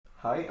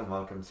Hi and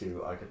welcome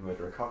to I Could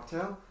Murder a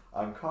Cocktail.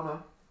 I'm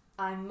Connor.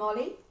 I'm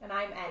Molly. And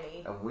I'm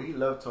Ellie. And we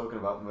love talking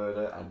about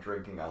murder and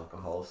drinking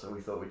alcohol, so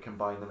we thought we'd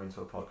combine them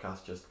into a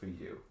podcast just for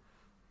you,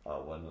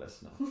 our one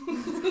listener.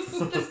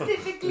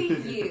 Specifically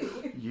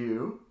you.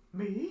 You?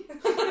 Me?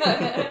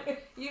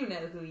 You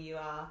know who you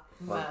are,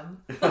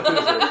 Mum.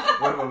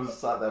 One of us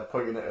sat there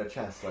pointing at her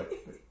chest like...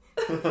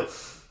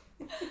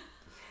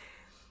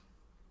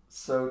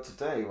 So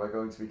today we're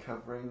going to be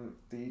covering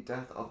the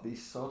death of the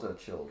Sodder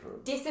children.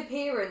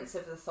 Disappearance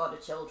of the Sodder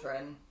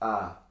children.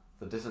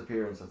 The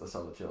disappearance of the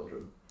Sodder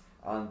children.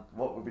 And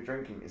what we'll be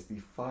drinking is the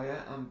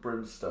Fire and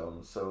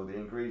Brimstone. So the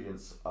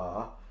ingredients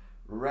are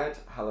red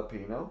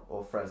jalapeno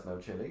or Fresno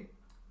chili.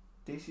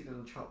 DC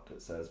didn't chopped,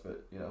 it says,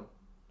 but you know,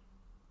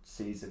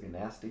 C's if you're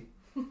nasty.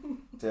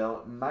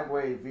 Del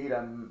Maguey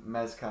Vida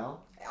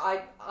Mezcal.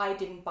 I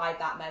didn't buy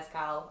that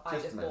mezcal. I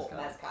just bought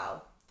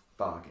mezcal.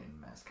 Bargain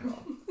mezcal.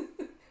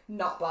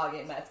 Not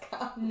bargain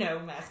mezcal. No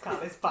mezcal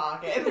is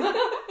bargain.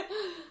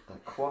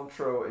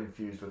 Cointreau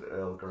infused with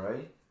Earl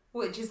Grey.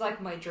 Which is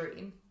like my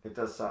dream. It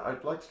does sound...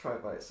 I'd like to try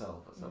it by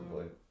itself at some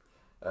point.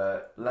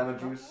 Lemon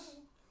juice,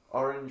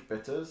 orange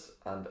bitters,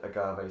 and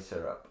agave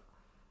syrup.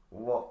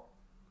 What...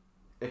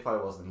 If I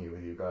wasn't here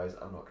with you guys,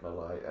 I'm not going to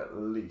lie, at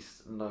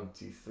least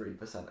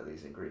 93% of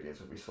these ingredients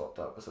would be swapped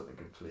out for something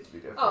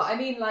completely different. Oh, I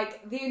mean,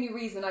 like, the only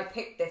reason I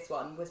picked this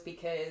one was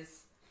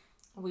because...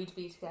 We'd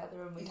be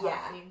together and we'd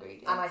have the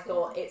ingredients. And I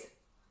thought it's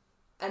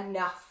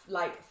enough,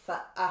 like, for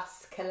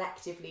us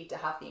collectively to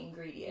have the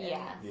ingredients.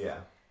 Yes.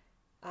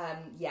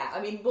 Yeah. I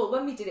mean, well,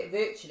 when we did it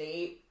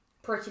virtually,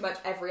 pretty much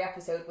every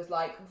episode was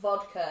like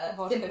vodka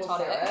simple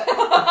tonic. syrup.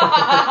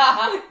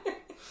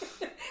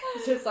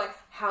 So it's like,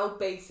 how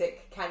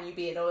basic can you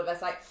be? And all of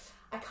us like,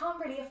 I can't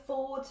really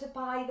afford to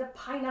buy the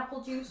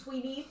pineapple juice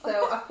we need,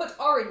 so I've put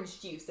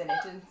orange juice in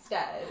it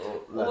instead.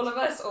 All of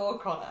us or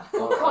Connor?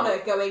 Or Connor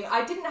going,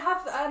 I didn't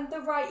have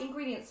the right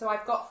ingredients, so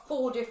I've got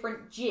 4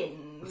 different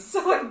gins.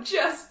 So I'm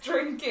just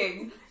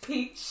drinking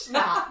peach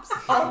schnapps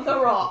on the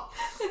rocks.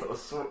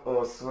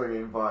 Or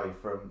swinging by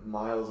from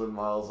miles and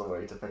miles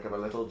away to pick up a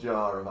little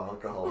jar of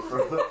alcohol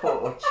from the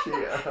porch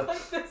here.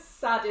 Like the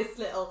saddest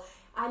little...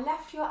 I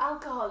left your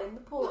alcohol in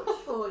the porch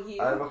for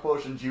you. I have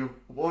apportioned you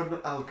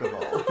 1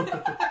 alcohol.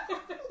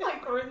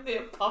 Like we're in the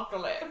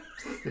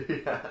apocalypse.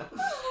 Yeah.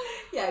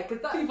 Yeah, because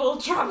People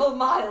travel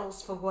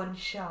miles for one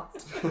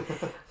shot.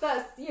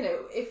 that's, you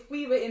know, if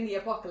we were in the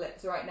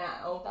apocalypse right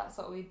now, That's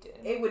what we do.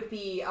 it would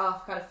be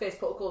our kind of first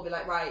port of call, be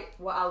like, right,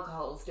 what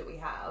alcohols do we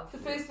have? The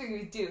first thing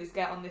we do is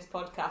get on this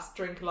podcast,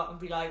 drink a lot and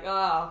be like,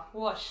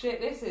 what shit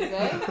this is,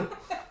 eh?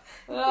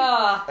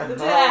 The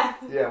death.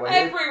 Yeah,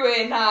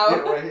 Everywhere now.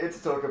 Yeah, we're here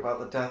to talk about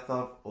the death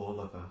of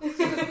all of us.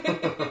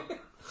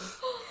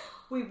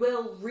 We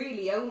will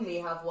really only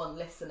have one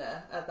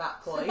listener at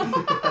that point.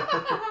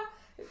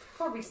 It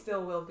probably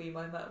still will be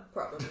my mum.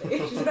 Probably.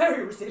 She's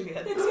very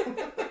resilient.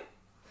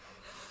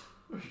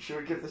 Should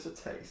we give this a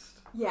taste?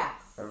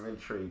 Yes. I'm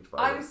intrigued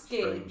by I'm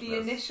scared. The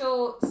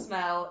initial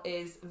smell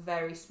is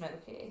very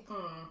smoky.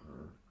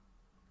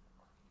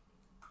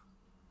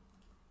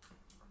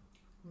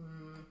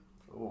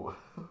 Ooh.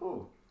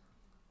 Ooh.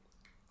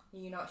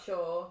 You're not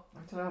sure? I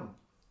don't know.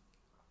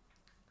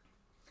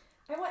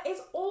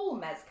 Is all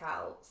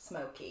mezcal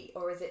smoky,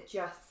 or is it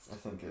just... I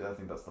think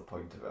that's the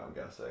point of it, I'm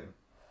guessing.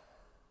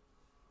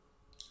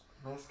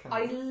 Mezcal.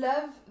 I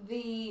love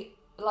the,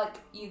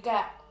 you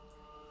get,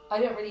 I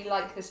don't really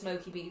like the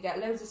smoky, but you get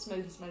loads of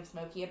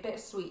smoky, a bit of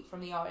sweet from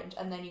the orange,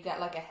 and then you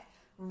get like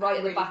right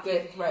at the really back of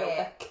your good throat, hit.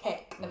 a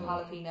kick of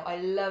jalapeno. I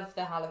love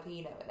the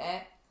jalapeno in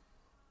it.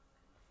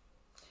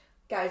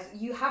 Guys,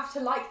 you have to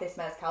like this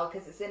mezcal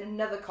because it's in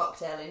another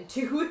cocktail in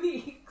 2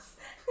 weeks.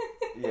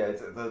 Yeah,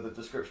 the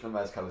description of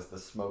mezcal is the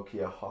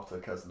smokier, hotter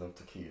cousin of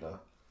tequila.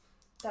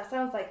 That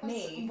sounds like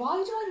me.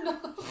 Why do I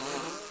not?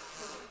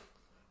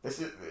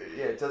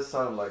 It does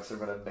sound like some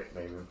kind of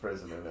nickname in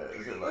prison, isn't it?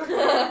 Is it like,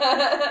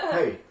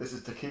 hey, this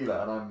is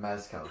tequila and I'm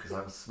mezcal because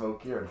I'm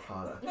smokier and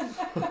hotter.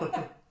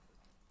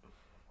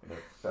 In a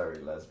very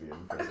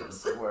lesbian prison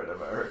somewhere in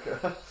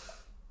America.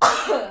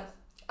 I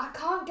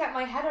can't get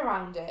my head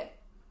around it.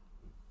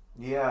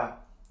 Yeah.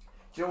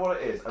 Do you know what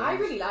it is? I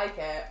really like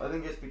it. I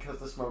think it's because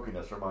the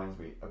smokiness reminds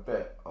me a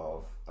bit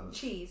of...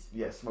 Cheese.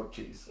 Yeah, smoked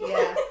cheese.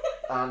 Yeah.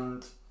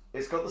 And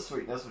it's got the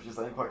sweetness, which is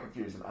then quite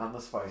confusing, and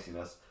the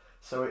spiciness.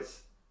 So I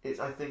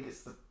think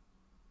it's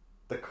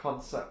the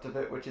concept of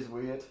it, which is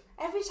weird.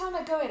 Every time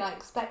I go in, I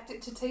expect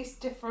it to taste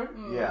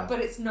different. Yeah. But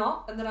it's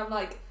not, and then I'm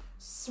like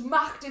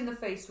smacked in the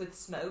face with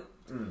smoke.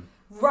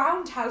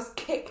 Roundhouse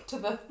kick to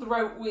the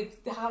throat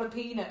with the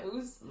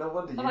jalapenos. No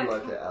wonder you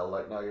like it, Elle.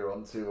 Like now you're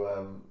onto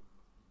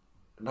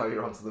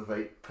the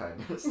vape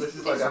pen. This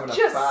is like having a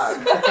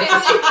fag. It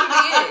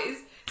literally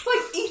is. It's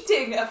like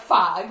eating a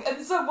fag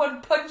and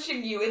someone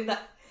punching you in the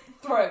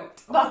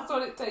throat. That's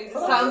what it tastes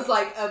like. Sounds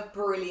like a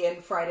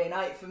brilliant Friday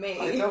night for me.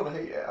 I don't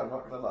hate it, I'm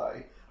not going to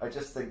lie. I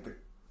just think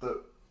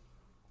the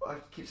I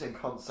keep saying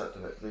concept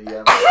of it. Oh my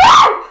god!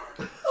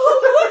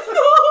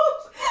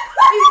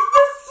 It's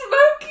the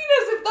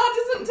smokiness. If that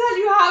doesn't tell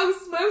you how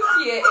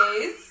smoky it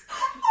is.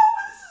 That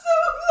was so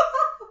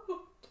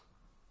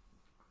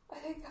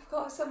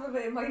got some of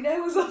it in my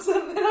nose or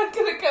something, I'm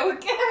gonna go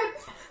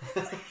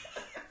again.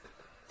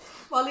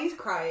 Molly's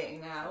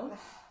crying now.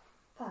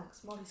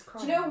 Thanks, Molly's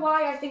crying. Do you know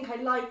why I think I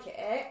like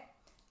it?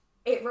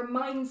 It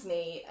reminds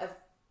me of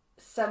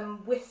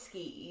some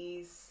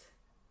whiskies.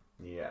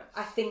 Yes.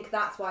 I think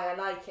that's why I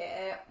like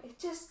it. It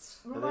just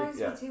reminds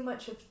yeah. me too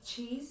much of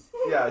cheese.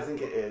 Yeah, I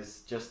think it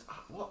is just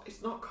what?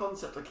 It's not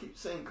concept. I keep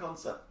saying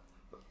concept.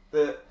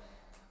 The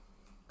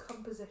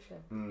Composition.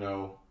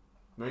 no,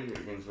 maybe it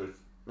begins with.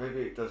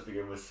 Maybe it does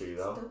begin with C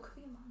though. Don't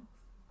cover your mouth.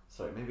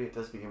 Sorry, maybe it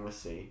does begin with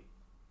C.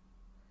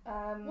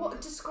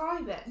 What?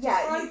 Describe it.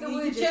 Yeah, Describe you- the you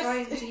word you're just-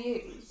 trying to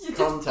use. You just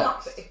Context.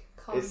 flop it.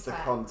 It's the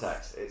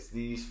context. It's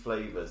these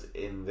flavours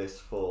in this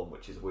form,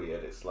 which is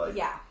weird. It's like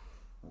Yeah.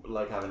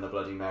 like having the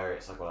Bloody Mary.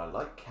 It's like, well, I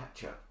like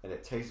ketchup, and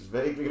it tastes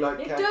vaguely like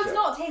It ketchup. does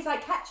not taste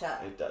like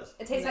ketchup. It does.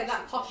 It tastes like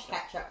that Literally posh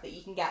ketchup that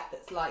you can get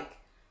that's like...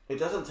 It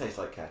doesn't taste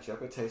like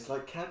ketchup. It tastes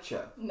like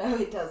ketchup. No,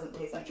 it doesn't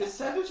taste You like just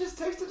ketchup. said it just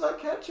tasted like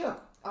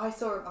ketchup. I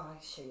saw... Oh,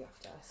 I'll show you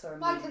after. I saw a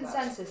My meme about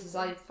consensus is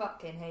I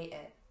fucking hate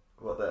it.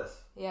 What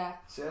this? Yeah.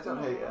 See, I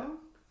don't hate it.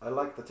 I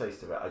like the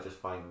taste of it. I just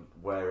find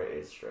where it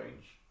is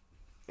strange.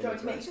 Do you want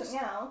to make Just something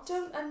else?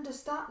 Don't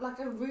understand. Like,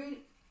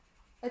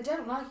 I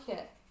don't like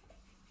it.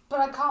 But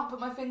I can't put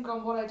my finger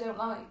on what I don't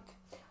like.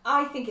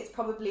 I think it's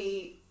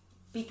probably...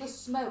 The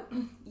smoke.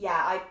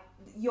 Yeah,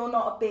 you're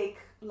not a big,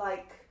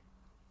 like...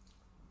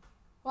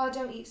 Well, I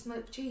don't eat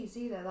smoked cheese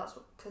either. That's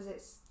because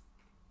it's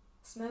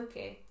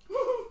smoky.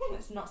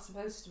 It's not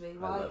supposed to be. I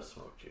Why? love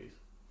smoked cheese.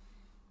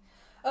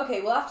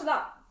 Okay, well, after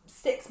that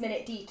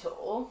 6-minute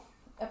detour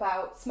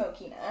about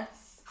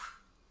smokiness,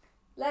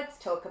 let's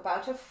talk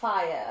about a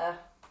fire.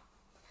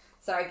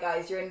 Sorry,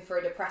 guys, you're in for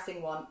a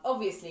depressing one,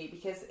 obviously,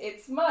 because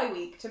it's my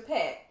week to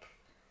pick.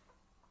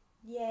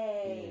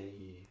 Yay.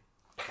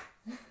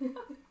 Yay.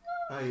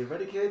 Are you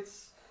ready,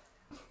 kids?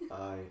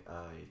 Aye,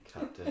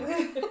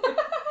 Captain.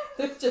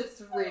 They're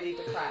just really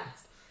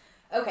depressed.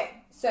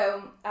 Okay,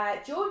 so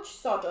George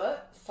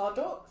Sodder,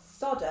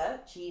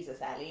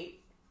 Jesus,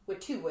 Ellie, we're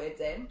 2 words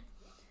in.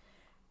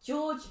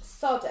 George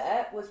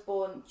Sodder was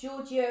born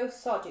Giorgio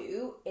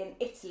Soddu in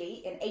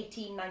Italy in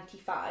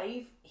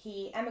 1895.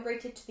 He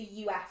emigrated to the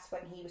US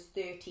when he was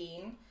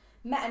 13,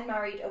 met and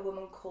married a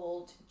woman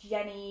called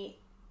Jenny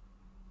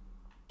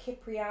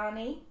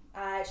Cipriani.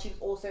 She was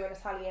also an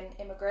Italian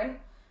immigrant.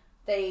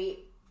 They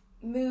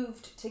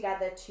moved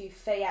together to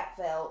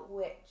Fayetteville,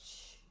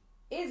 which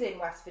is in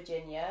West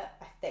Virginia,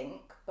 I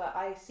think, but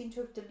I seem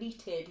to have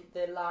deleted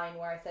the line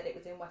where I said it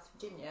was in West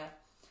Virginia.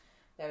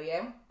 There we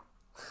go.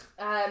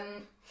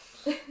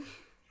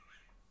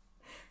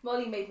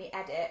 Molly made me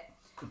edit.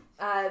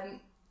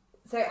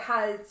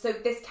 So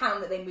this town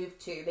that they moved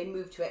to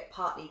it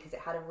partly because it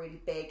had a really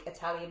big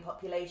Italian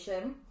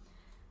population.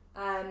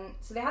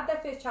 So they had their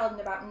first child in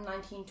about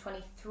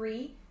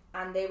 1923,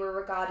 and they were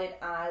regarded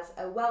as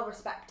a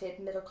well-respected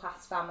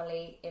middle-class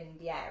family in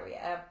the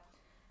area.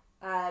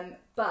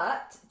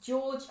 But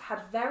George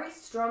had very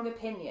strong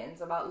opinions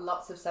about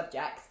lots of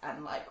subjects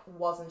and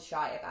wasn't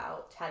shy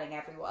about telling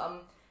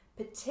everyone.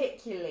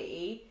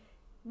 Particularly,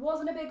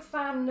 wasn't a big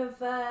fan of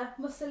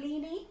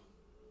Mussolini,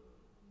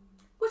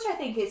 which I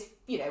think is,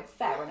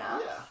 fair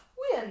enough. Yeah.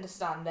 We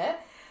understand it.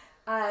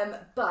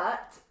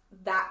 But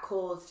that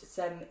caused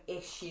some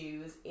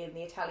issues in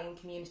the Italian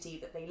community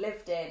that they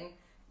lived in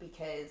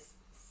because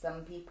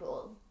some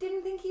people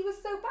didn't think he was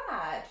so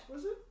bad.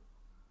 Was it?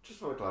 Just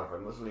for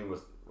clarifying, Mussolini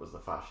was the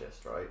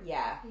fascist, right?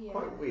 Yeah. Yeah.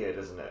 Quite weird,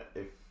 isn't it?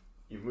 If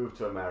you've moved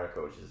to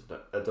America, which is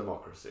a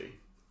democracy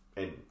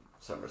in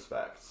some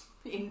respects.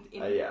 In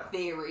yeah.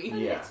 theory. A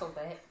Yeah. little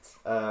bit.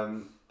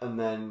 And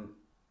then,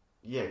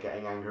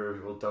 getting angry when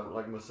people don't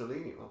like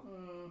Mussolini.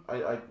 Well,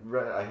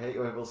 I hate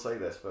when people say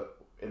this, but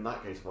in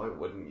that case, why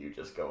wouldn't you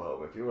just go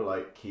home? If you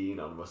were keen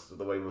on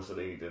the way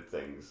Mussolini did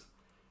things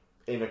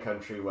in a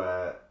country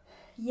where...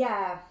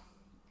 Yeah,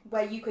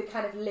 where you could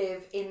kind of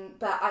live in...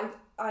 But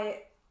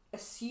I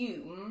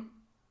assume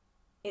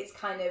it's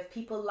kind of...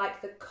 People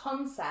like the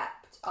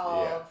concept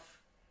of...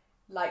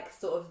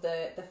 sort of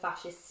the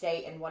fascist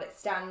state and what it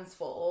stands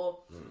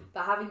for,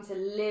 but having to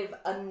live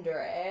under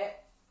it,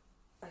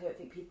 I don't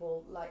think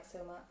people like so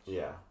much.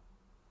 Yeah.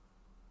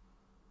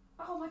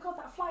 Oh my god,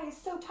 that fly is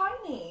so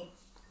tiny!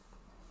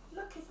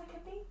 Look, it's like a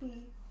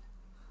baby.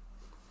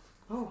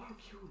 Oh, how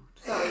cute.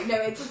 Sorry, no,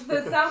 it's just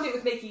the sound it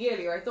was making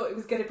earlier, I thought it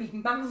was going to be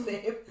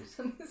massive,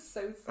 and it's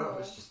so small. Oh,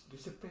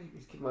 it's a baby.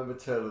 It's keeping my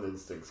maternal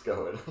instincts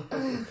going.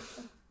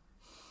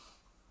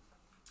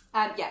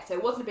 So I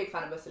wasn't a big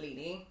fan of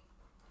Mussolini.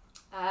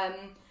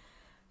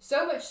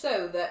 So much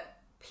so that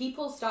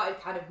people started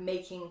kind of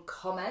making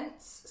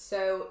comments.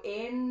 So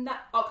in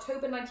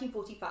October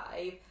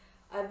 1945,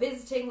 a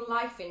visiting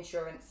life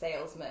insurance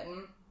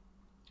salesman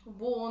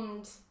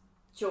warned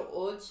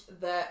George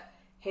that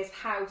his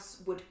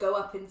house would go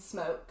up in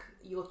smoke,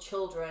 your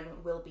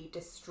children will be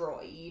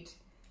destroyed.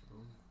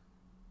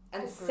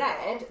 And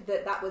said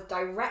that was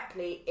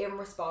directly in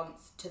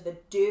response to the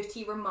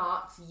dirty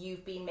remarks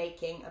you've been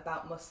making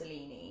about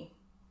Mussolini.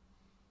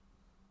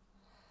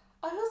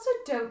 I also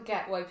don't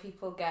get why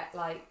people get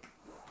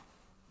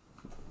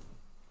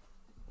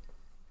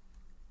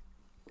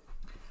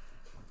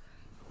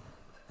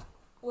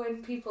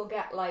when people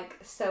get like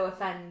so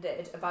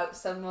offended about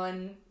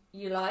someone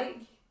you like.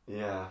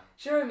 Yeah.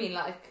 Do you know what I mean?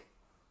 Like,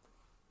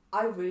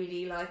 I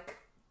really like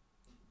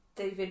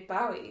David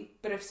Bowie,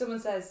 but if someone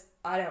says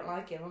I don't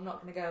like him, I'm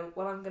not going to go,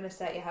 well, I'm going to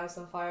set your house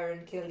on fire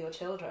and kill your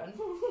children.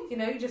 You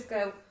know, you just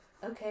go,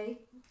 okay,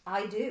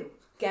 I do.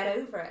 Get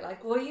over it.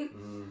 Like, why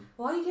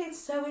are you getting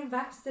so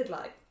invested?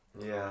 Like,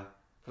 Yeah.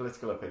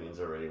 Political opinions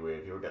are really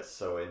weird. People get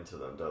so into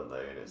them, don't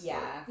they? And it's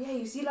Yeah. yeah,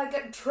 you see, like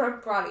at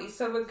Trump rallies,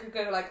 someone could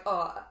go like,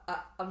 oh,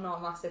 I'm not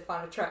a massive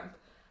fan of Trump.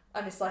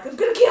 And it's like, I'm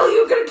going to kill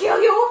you,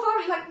 whole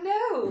family. Like,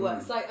 no.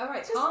 It's like, all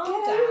right, Just calm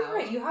get down. over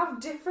it. You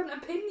have different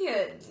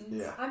opinions.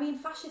 Yeah. I mean,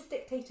 fascist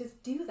dictators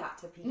do that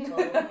to people.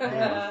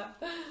 Yeah.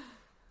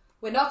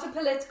 We're not a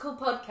political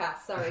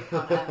podcast, sorry,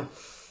 Connor.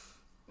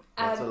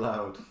 Not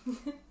allowed.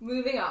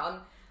 Moving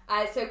on.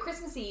 So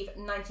Christmas Eve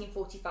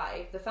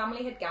 1945, the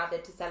family had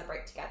gathered to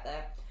celebrate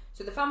together.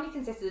 So the family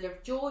consisted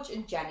of George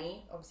and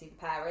Jenny, obviously the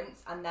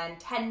parents, and then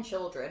 10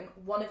 children.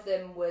 One of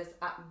them was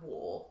at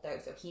war, though,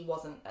 so he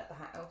wasn't at the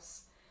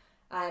house.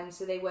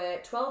 So they were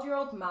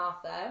 12-year-old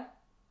Martha,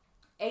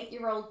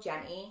 8-year-old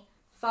Jenny,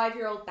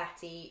 5-year-old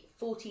Betty,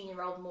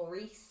 14-year-old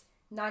Maurice,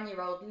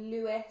 9-year-old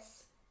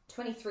Lewis,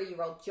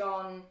 23-year-old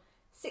John,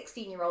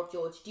 16-year-old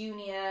George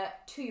Jr.,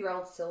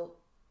 2-year-old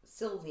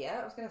Sylvia.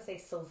 I was going to say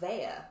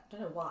Sylvia. I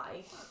don't know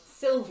why.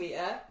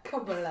 Sylvia.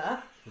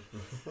 Kamala.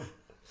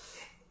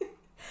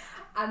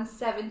 And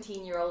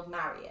 17-year-old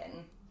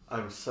Marion.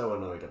 I'm so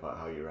annoyed about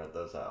how you read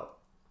those out.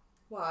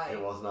 Why?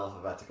 It wasn't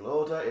alphabetical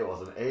order, it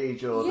wasn't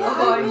age order. Yeah,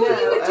 it I was knew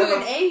just you were doing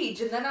whatever.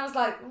 age, and then I was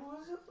like,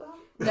 what is it?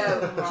 No,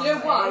 do you know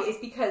Right. why? It's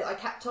because I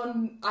kept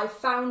on. I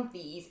found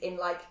these in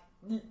like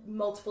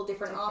multiple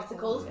different Different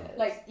articles. articles.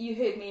 Like you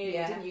heard me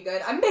earlier, Yeah. didn't you?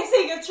 Going, I'm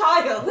missing a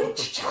child.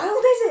 Which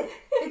child is it?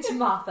 It's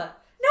Martha.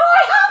 No,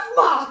 I have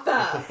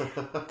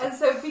Martha! And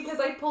so because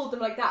I pulled them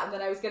like that, and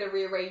then I was going to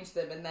rearrange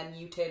them, and then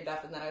you turned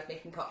up, and then I was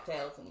making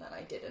cocktails, and then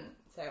I didn't.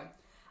 So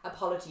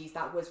apologies,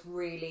 that was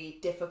really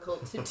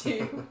difficult to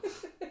do.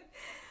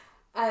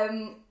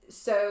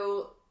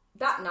 So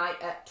that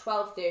night at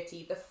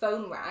 12:30, the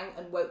phone rang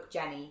and woke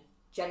Jenny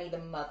the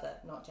mother,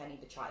 not Jenny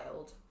the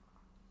child.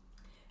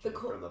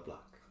 Jennifer in the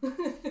Black.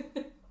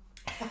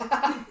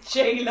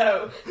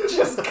 J-Lo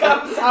just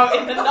comes out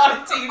in the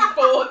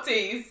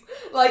 1940s.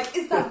 Like,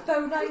 is that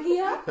phone I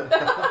hear?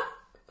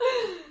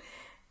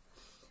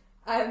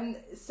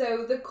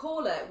 So the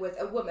caller was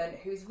a woman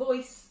whose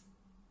voice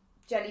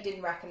Jenny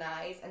didn't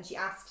recognise, and she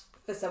asked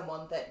for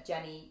someone that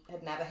Jenny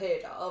had never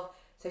heard of.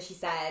 So she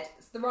said,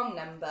 it's the wrong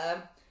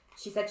number.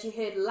 She said she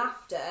heard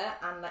laughter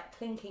and like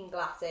clinking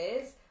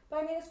glasses, but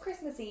I mean, it's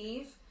Christmas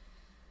Eve,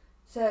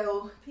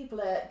 so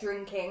people are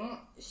drinking.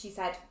 She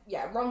said,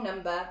 yeah, wrong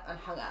number, and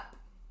hung up.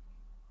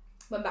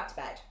 Went back to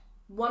bed.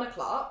 1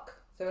 o'clock,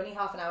 so only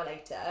half an hour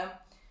later,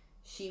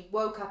 she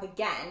woke up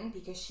again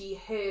because she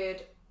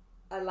heard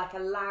a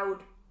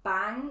loud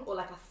bang, or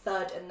like a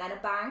thud and then a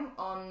bang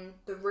on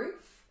the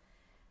roof.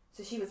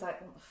 So she was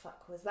like, what the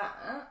fuck was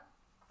that?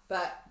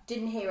 But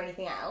didn't hear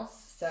anything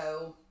else,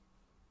 so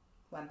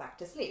went back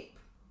to sleep.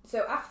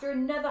 So after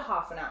another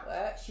half an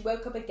hour, she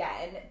woke up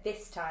again,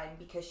 this time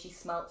because she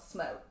smelt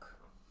smoke.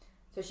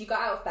 So she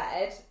got out of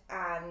bed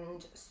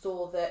and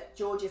saw that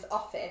George's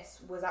office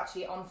was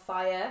actually on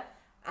fire,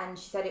 and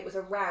she said it was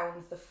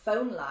around the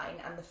phone line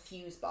and the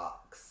fuse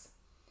box.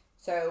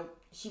 So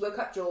she woke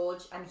up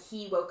George, and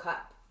he woke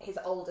up his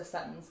older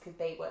sons because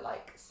they were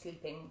like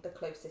sleeping the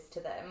closest to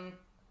them.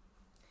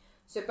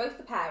 So both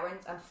the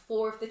parents and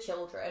 4 of the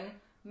children,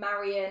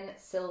 Marion,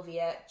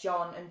 Sylvia,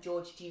 John and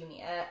George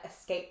Jr.,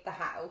 escaped the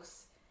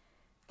house.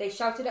 They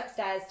shouted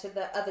upstairs to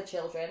the other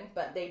children,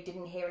 but they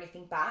didn't hear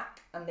anything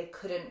back, and they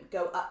couldn't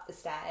go up the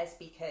stairs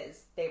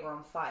because they were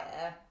on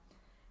fire.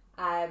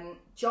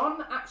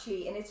 John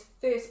actually, in his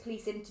first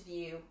police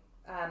interview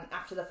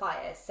after the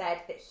fire,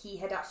 said that he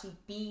had actually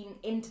been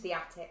into the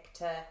attic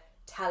to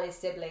tell his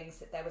siblings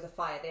that there was a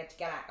fire, they had to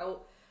get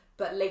out,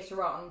 but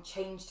later on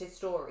changed his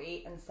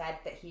story and said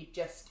that he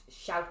just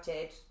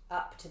shouted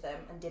up to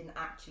them and didn't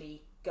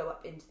actually go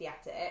up into the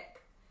attic.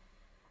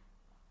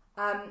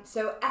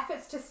 So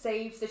efforts to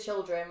save the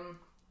children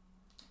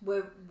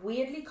were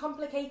weirdly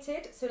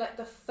complicated. So like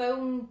the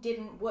phone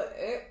didn't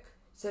work,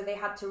 so they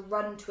had to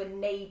run to a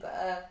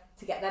neighbour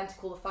to get them to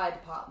call the fire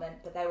department,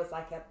 but there was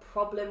like a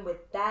problem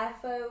with their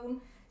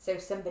phone, so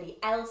somebody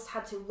else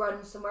had to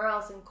run somewhere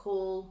else and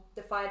call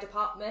the fire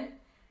department.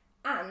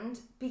 And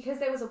because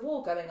there was a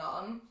war going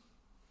on,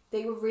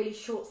 they were really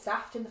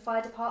short-staffed in the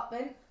fire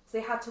department, so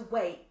they had to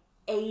wait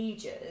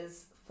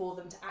ages for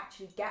them to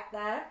actually get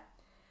there.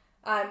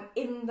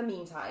 In the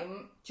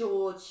meantime,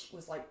 George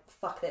was like,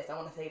 fuck this, I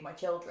want to save my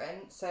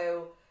children,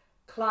 so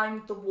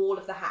climbed the wall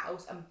of the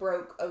house and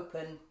broke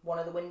open one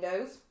of the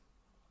windows.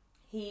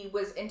 He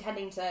was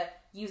intending to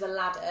use a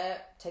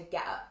ladder to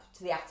get up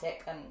to the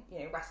attic and,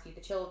 rescue the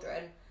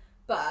children,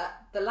 but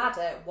the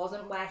ladder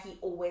wasn't where he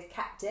always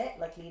kept it,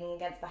 like leaning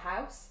against the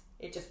house.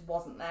 It just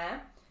wasn't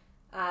there.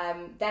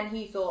 Then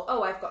he thought,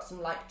 I've got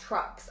some like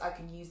trucks, I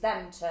can use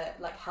them to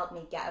like help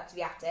me get up to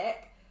the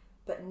attic.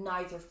 But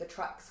neither of the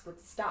trucks would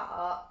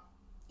start,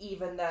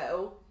 even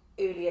though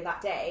earlier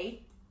that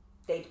day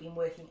they'd been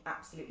working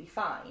absolutely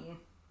fine.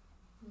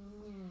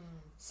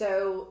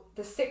 So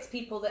the 6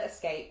 people that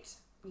escaped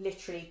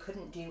literally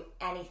couldn't do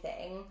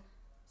anything,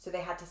 so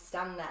they had to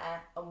stand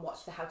there and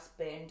watch the house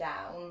burn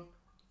down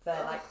for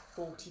like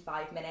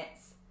 45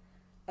 minutes,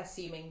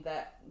 assuming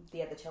that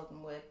the other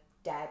children were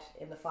dead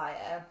in the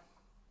fire.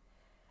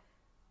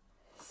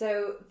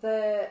 So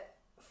the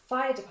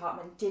fire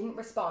department didn't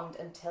respond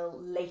until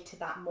later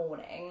that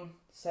morning.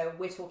 So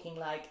we're talking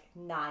like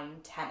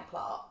 9, 10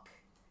 o'clock.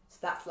 So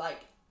that's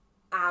like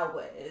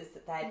hours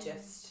that they're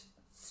just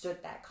stood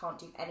there, can't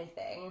do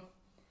anything.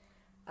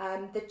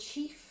 The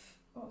chief,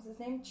 what was his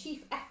name?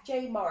 Chief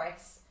F.J.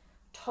 Morris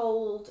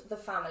told the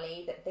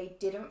family that they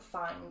didn't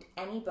find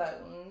any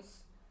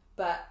bones,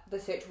 but the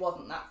search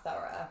wasn't that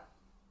thorough.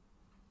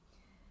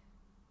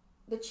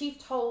 The chief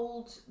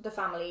told the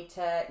family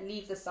to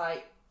leave the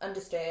site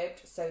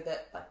undisturbed so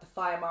that like the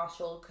fire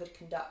marshal could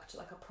conduct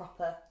like a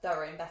proper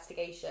thorough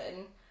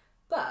investigation.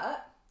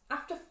 But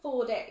after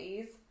 4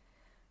 days,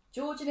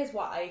 George and his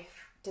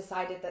wife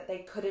decided that they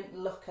couldn't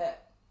look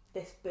at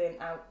this burnt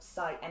out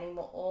site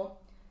anymore,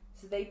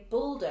 so they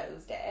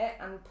bulldozed it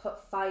and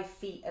put 5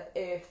 feet of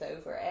earth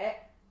over it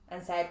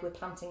and said, we're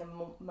planting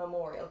a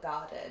memorial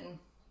garden.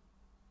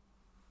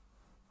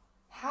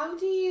 How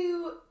do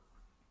you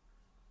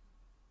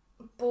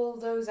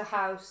bulldoze a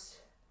house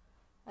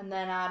and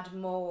then add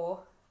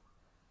more?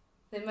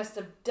 They must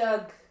have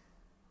dug.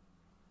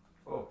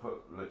 Or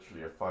put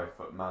literally a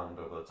 5-foot mound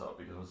over the top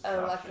because it's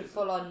Like a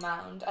full-on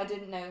mound. I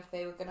didn't know if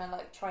they were gonna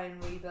like try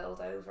and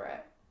rebuild over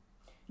it.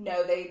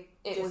 No, it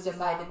It was was a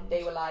decided mound.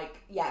 they were like,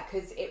 yeah,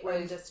 because it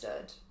was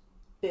Understood.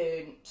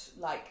 burnt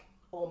like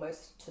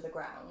almost to the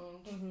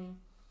ground.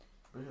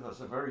 Yeah, that's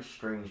a very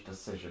strange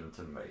decision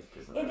to make,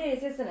 isn't It it?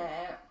 is, isn't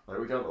it? Like,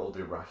 we don't all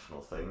do rational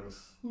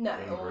things No.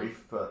 in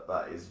grief, but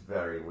that is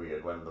very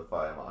weird when the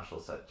fire marshal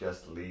said,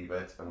 just leave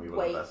it and we will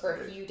Wait for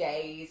investigate. a few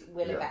days,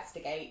 we'll Yeah.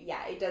 investigate.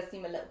 Yeah, it does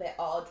seem a little bit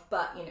odd,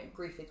 but you know,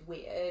 grief is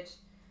weird.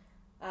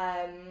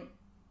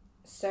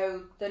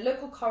 So the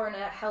local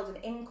coroner held an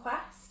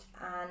inquest,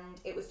 and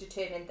it was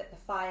determined that the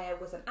fire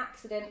was an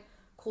accident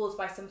caused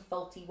by some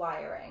faulty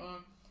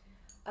wiring.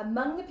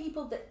 Among the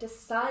people that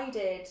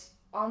decided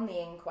on the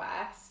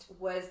inquest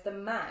was the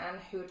man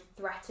who had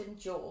threatened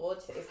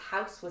George that his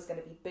house was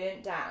going to be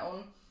burnt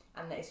down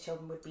and that his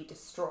children would be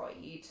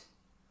destroyed.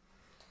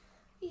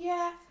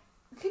 Yeah.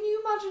 Can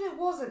you imagine it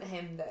wasn't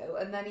him though,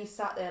 and then he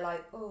sat there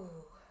like, oh,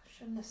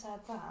 shouldn't have said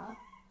that.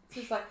 So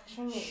it's like,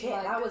 Shouldn't it, shit,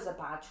 like- that was a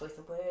bad choice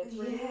of words,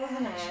 really,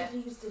 wasn't I should it? have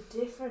used a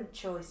different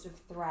choice of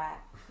threat.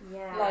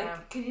 Yeah.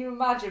 Like, can you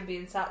imagine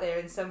being sat there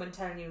and someone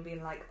telling you and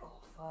being like, oh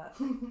fuck,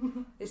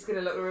 it's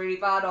gonna look really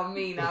bad on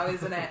me now,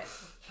 isn't it?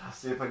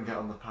 Just see if I can get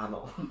on the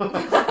panel.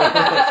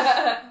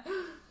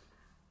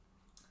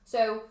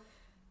 So,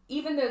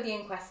 even though the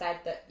inquest said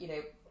that, you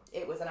know,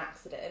 it was an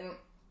accident,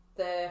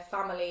 the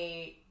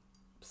family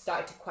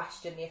started to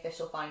question the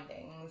official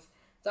findings.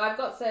 So I've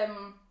got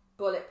some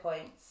bullet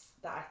points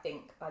that I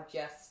think are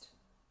just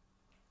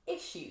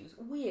issues,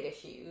 weird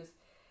issues.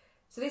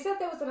 So they said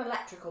there was an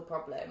electrical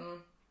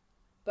problem,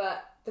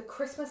 but the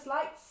Christmas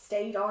lights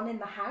stayed on in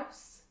the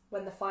house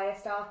when the fire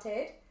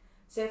started.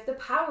 So if the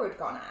power had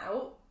gone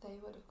out, They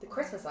would have. the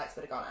Christmas lights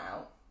would have gone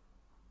out.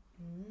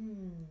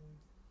 Mm.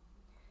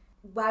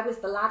 Where was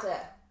the ladder?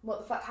 What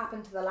the fuck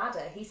happened to the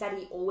ladder? He said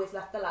he always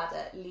left the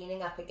ladder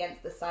leaning up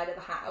against the side of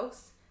the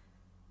house.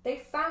 They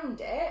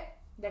found it,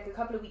 like a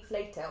couple of weeks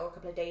later, or a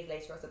couple of days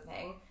later or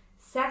something,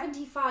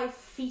 75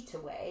 feet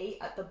away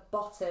at the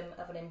bottom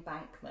of an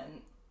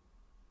embankment.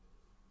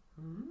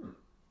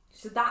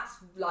 So that's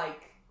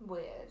like,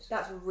 Weird.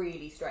 that's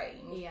really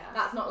strange. Yeah.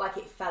 That's not like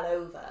it fell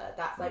over.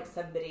 That's like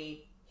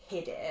somebody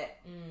hid it.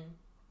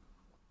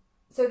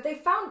 So they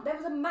found there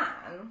was a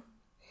man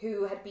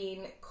who had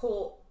been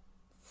caught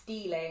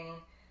stealing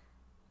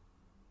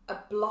a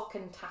block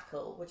and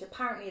tackle, which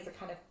apparently is a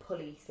kind of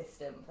pulley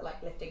system for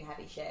like lifting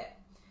heavy shit.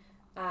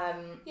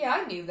 Yeah,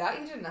 I knew that.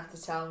 You didn't have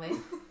to tell me.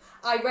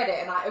 I read it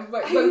and I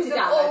wrote I use it it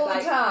down. I all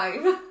was the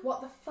like, time.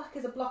 what the fuck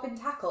is a block and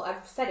tackle?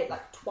 I've said it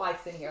like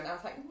twice in here and I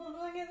was like, what the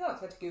fuck is that? So I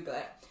had to Google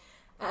it.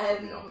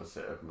 The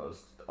opposite of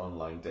most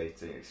online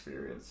dating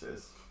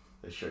experiences.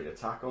 They show you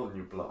tackle and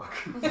you block.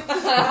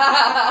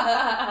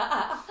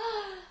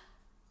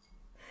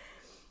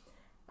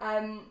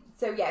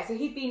 So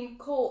he'd been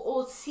caught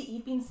or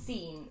he'd been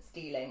seen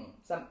stealing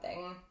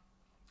something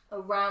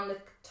around the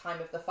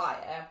time of the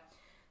fire.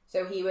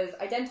 So he was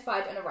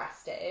identified and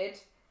arrested,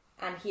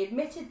 and he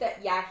admitted that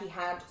he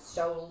had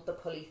stole the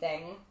pulley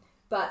thing,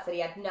 but said he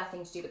had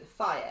nothing to do with the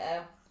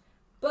fire.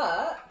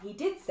 But he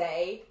did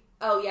say,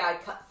 "Oh yeah, I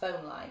cut the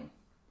phone line."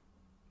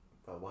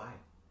 But why?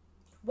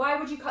 Why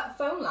would you cut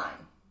the phone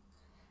line?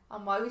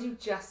 And why would you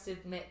just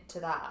admit to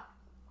that?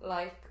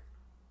 Like,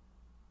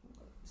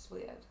 it's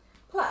weird.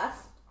 Plus,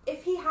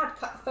 if he had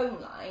cut the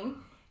phone line,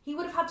 he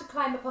would have had to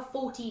climb up a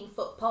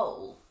 14-foot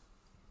pole.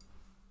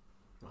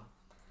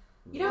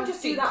 You don't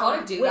just do that can't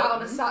on a do that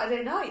on a whim.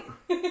 Saturday night.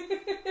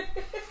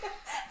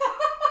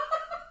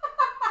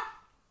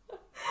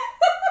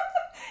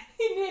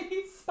 He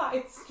nearly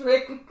tie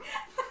string.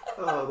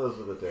 Oh, those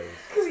were the days.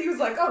 Because he was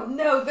like, oh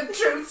no, the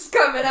truth's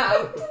coming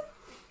out.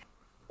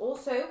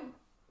 Also,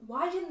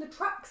 why didn't the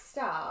trucks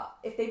start?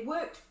 If they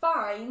worked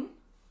fine,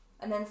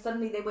 and then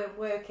suddenly they weren't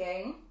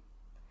working.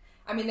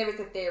 I mean, there is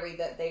a theory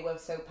that they were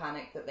so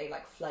panicked that they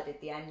like flooded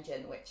the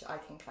engine, which I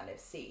can kind of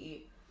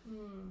see.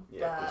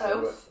 Yeah, But- 'cause they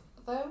were- Both,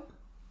 though?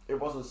 it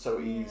wasn't so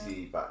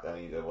easy back then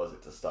either, was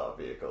it, to start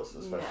vehicles,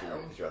 especially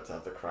No. because you had to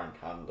have the crank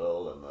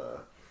handle and the...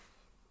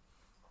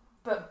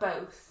 But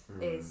both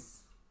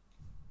is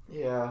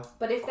Yeah.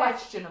 But if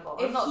questionable.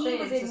 if I'm not he saying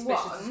was in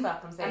suspicious one, as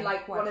fuck, I'm saying and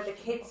like one of the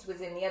questionable. kids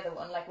was in the other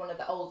one, like one of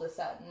the older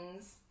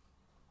sons.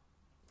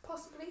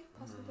 Possibly.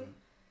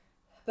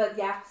 But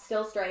yeah,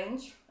 still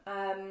strange.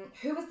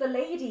 Who was the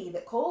lady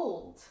that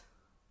called?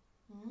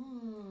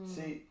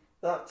 See,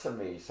 that to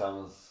me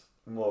sounds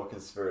more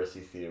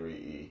conspiracy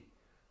theory-y.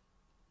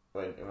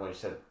 When you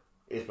said,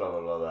 is blah blah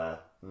blah there?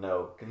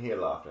 No, can hear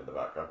laughing in the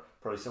background.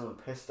 Probably someone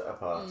pissed at a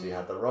party,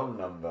 had the wrong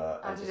number.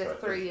 I and did just a went,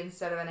 3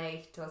 instead of an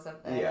 8 or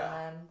something. Yeah.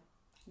 And then...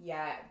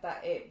 Yeah,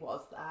 that it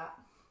was that.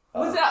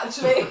 Was it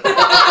actually?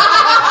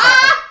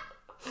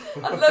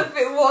 I'd love if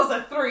it was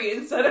a 3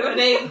 instead of an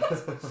 8.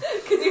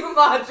 Can you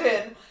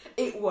imagine?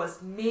 It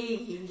was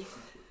me.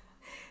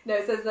 No,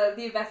 it says that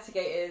the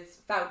investigators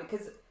found it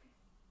because.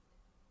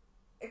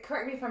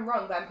 Correct me if I'm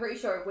wrong, but I'm pretty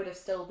sure it would have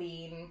still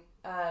been.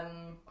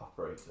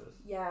 Operators.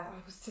 Yeah,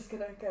 I was just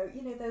gonna go.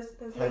 You know those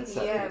ladies.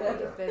 Headset. Yeah, it Yeah.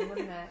 would have been,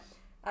 wouldn't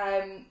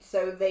it?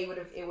 So they would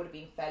have. It would have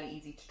been fairly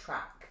easy to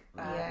track.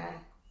 Yeah.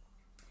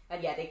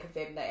 And yeah, they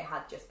confirmed that it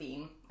had just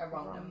been a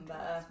wrong Wrong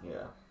number.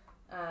 Yeah.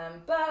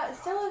 But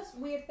still a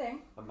weird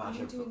thing.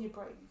 Imagine. your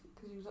break?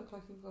 Because you look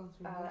like you've gone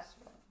through Uh, most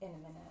of it. In a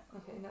minute.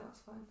 Okay, no, that's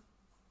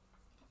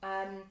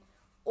fine.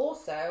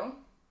 Also,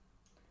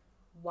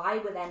 why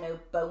were there no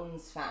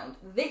bones found?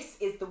 This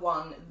is the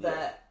one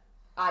that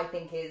I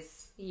think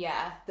is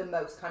Yeah. the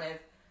most kind of.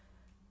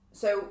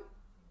 So,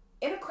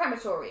 in a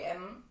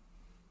crematorium,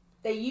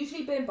 they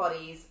usually burn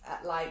bodies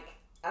at like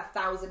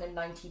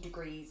 1,090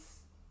 degrees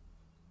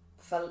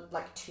for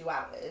like 2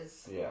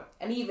 hours. Yeah.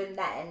 And even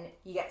then,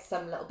 you get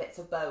some little bits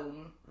of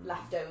bone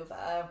left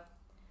over.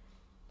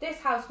 This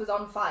house was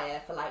on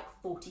fire for like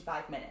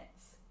 45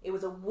 minutes. It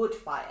was a wood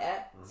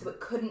fire, so it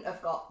couldn't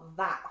have got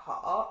that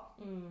hot.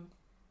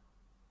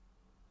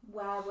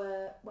 Where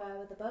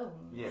were the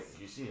bones? Yeah, 'cause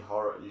you see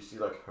horror. You see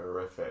like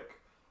horrific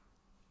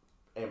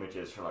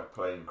images from like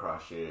plane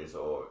crashes,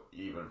 or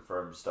even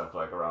from stuff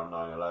like around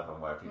 9/11,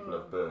 where people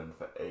have burned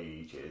for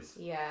ages,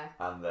 Yeah.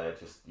 and they're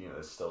just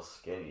there's still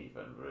skin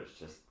even, but it's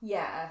just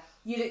Yeah,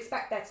 you'd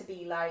expect there to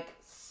be like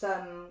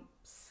some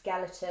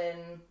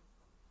skeleton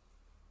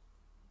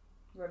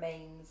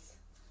remains.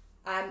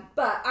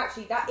 But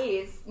actually, that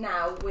is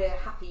now we're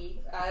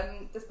happy.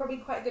 There's probably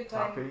quite a good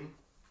time happy.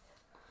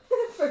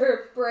 for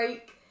a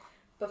break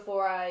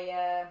before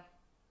I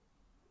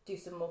do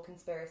some more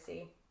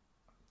conspiracy.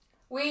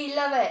 We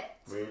love it.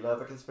 We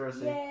love a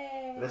conspiracy.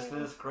 Yay!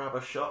 Listeners, grab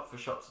a shot for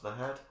Shot to the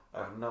Head.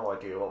 I have no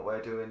idea what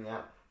we're doing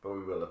yet, but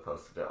we will have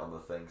posted it on the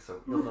thing,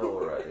 so you'll know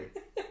already.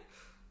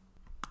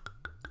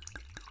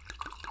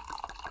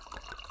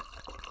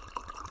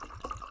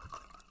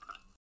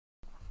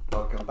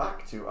 Welcome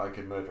back to I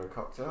Could Murder a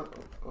Cocktail.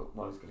 Oh,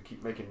 Molly's going to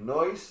keep making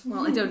noise.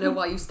 Well, I don't know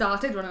why you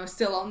started when I was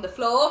still on the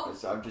floor.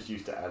 So I'm just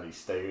used to Ellie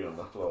staying on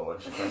the floor when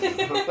she presses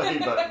the play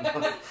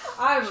button.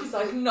 She's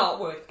like, not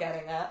worth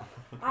getting at.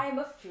 I am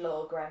a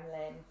floor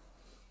gremlin.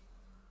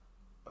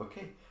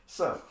 Okay,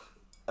 so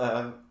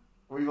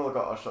we've all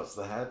got our shots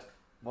to the head.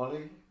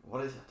 Molly,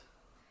 what is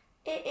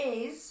it? It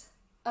is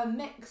a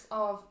mix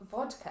of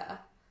vodka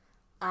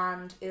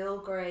and Earl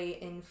Grey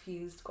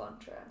infused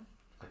Cointreau.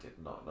 I did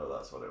not know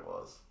that's what it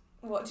was.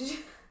 What did you...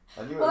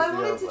 I knew it Well, was I the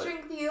wanted old, to like-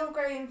 drink the Earl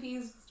Grey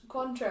infused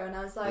Cointreau and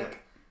I was like,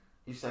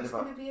 You said it's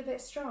about... going to be a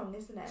bit strong,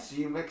 isn't it? So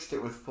you mixed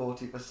it with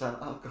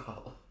 40%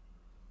 alcohol.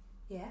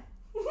 Yeah.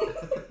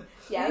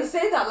 Yeah, You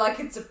say that like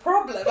it's a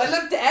problem. I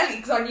looked at Ellie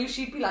because I knew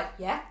she'd be like,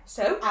 yeah,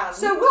 so? And?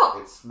 So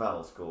what? It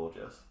smells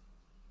gorgeous.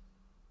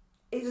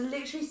 It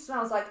literally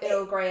smells like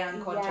Earl Grey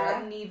and Cointreau.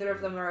 Yeah. Neither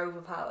of them are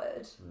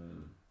overpowered.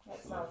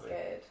 that smells Lovely.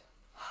 good.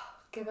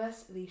 Give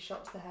us the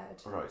shot to the head.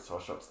 Right, so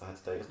our shot to the head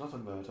today is not a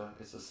murder,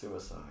 it's a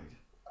suicide.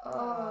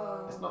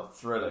 Oh. It's not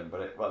thrilling,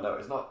 but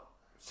it's not...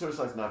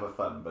 Suicide's never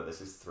fun, but this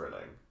is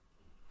thrilling.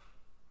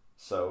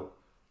 So,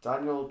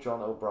 Daniel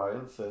John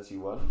O'Brien,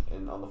 31,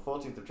 on the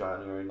 14th of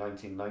January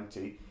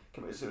 1990,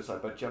 committed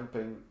suicide by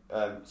jumping...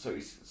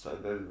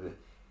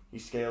 he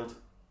scaled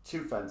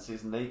 2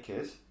 fences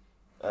naked.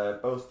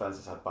 Both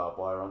fences had barbed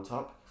wire on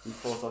top. He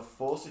fought off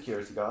 4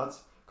 security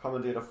guards,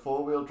 commandeered a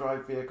 4-wheel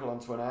drive vehicle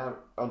onto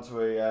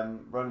a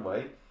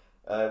runway,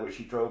 which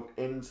he drove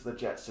into the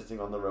jet sitting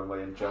on the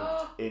runway and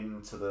jumped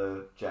into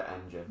the jet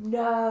engine.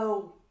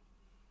 No!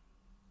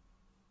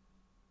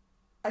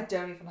 I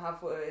don't even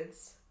have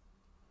words.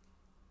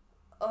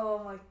 Oh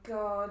my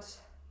god.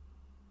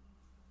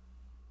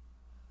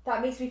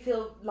 That makes me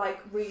feel like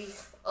really.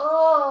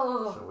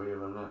 Oh. So weird,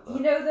 isn't it? You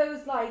know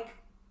those like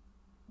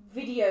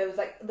videos,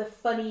 like the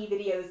funny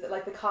videos that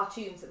like the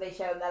cartoons that they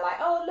show, and they're like,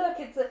 oh look,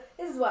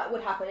 this is what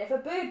would happen if a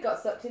bird got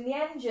sucked in the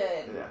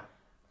engine. Yeah.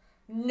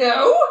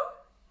 No.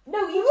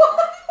 No, you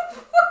What the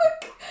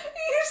fuck?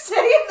 Are you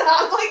saying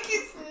that like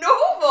it's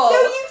normal?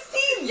 No, you've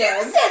seen You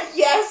them. said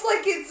yes,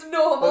 like it's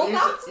normal. Well,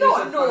 That's you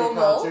not said funny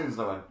normal. cartoons,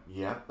 and I went,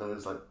 yep, and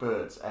there's like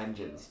birds,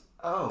 engines.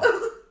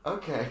 Oh,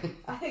 okay.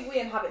 I think we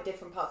inhabit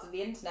different parts of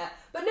the internet,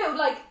 but no,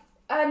 like,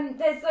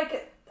 there's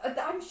like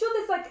I'm sure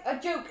there's like a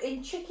joke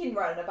in Chicken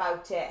Run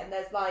about it, and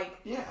there's like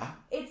Yeah.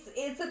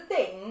 it's a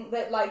thing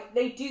that like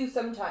they do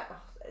sometimes.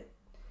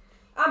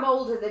 I'm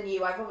older than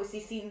you. I've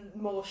obviously seen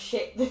more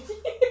shit than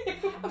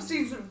you. I've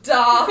seen some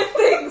dark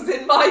things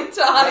in my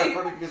Yeah, time.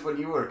 probably because when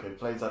you were a kid,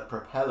 planes had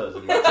propellers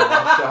and you had to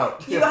watch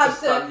out. You had had to to-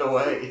 stand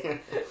away.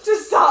 To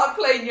start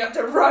playing, you have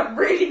to run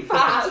really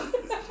fast.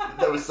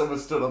 There was someone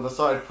stood on the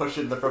side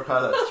pushing the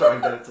propellers,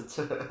 trying to get it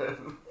to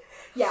turn.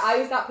 Yeah, I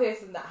was that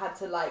person that had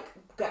to like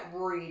get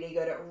really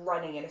good at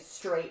running in a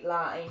straight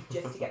line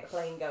just to get the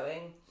plane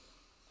going.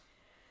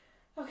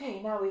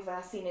 Okay, now we've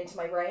seen into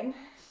my brain.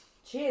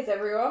 Cheers,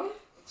 everyone.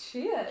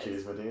 Cheers.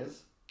 Cheers, my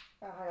dears.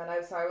 Oh, hang on,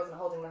 I'm sorry, I wasn't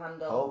holding the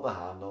handle. Hold the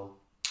handle.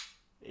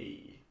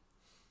 E.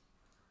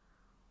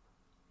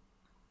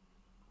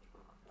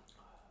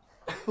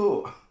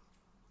 Ooh.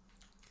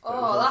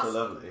 Oh, That that's was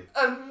also lovely.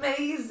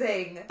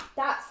 amazing.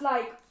 That's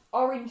like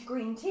orange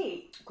green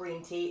tea,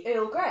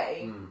 Earl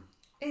Grey. Mm.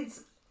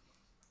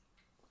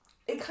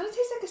 It kind of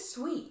tastes like a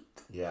sweet.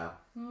 Yeah.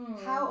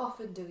 How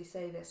often do we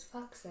say this?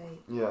 Fuck's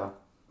sake. Yeah.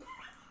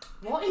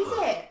 What is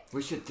it?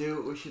 We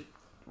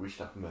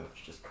should have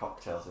merch, just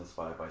cocktails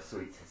inspired by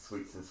sweets and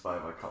sweets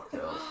inspired by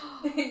cocktails.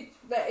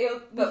 But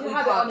But we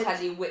have it on can't a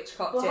tell you which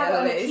We'll cocktail have it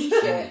on a it is.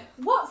 t-shirt.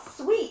 What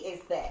sweet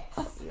is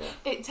this? Yeah.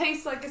 It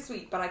tastes like a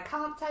sweet, but I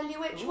can't tell you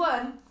which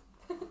one.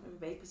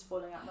 Vapour's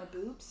falling out my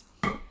boobs.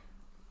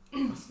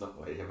 That's not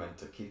where you're meant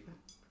to keep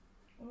it.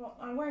 Well,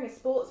 I'm wearing a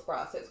sports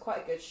bra, so it's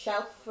quite a good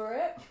shelf for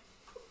it.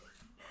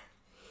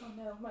 Oh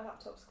no, my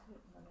laptop's cool.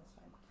 No, it's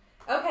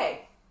fine.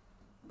 Okay,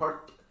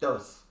 Part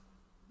dos.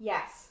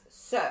 yes,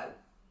 so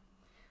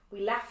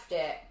we left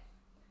it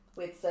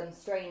with some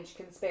strange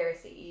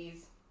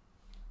conspiracies.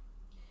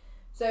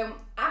 So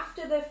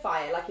after the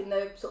fire, like in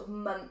the sort of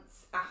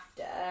months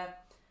after,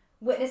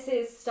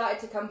 witnesses started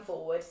to come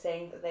forward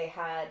saying that they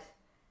had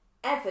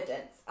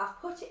evidence. I've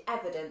put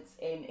evidence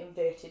in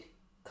inverted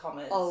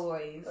commas.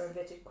 Always. Or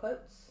inverted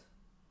quotes.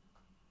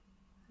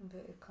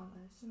 Inverted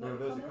commas.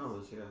 Inverted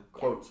commas, yeah.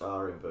 Quotes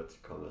are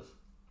inverted commas.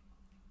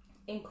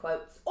 In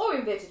quotes. Or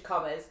inverted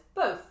commas.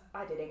 Both.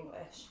 I did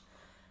English.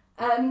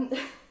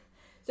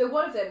 So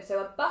one of them, so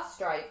a bus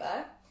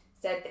driver,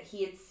 said that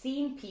he had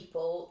seen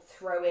people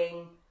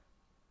throwing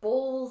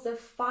balls of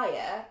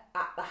fire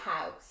at the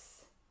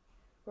house.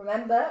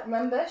 Remember?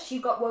 She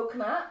got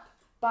woken up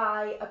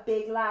by a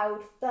big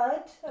loud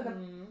thud.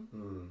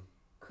 And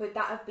could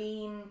that have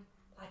been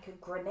like a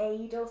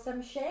grenade or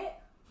some shit?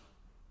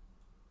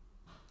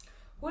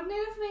 Wouldn't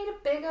it have made a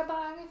bigger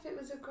bang if it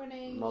was a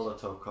grenade?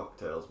 Molotov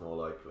cocktails, more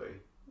likely.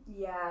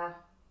 Yeah.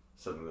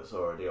 Something that's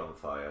already on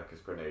fire, because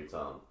grenades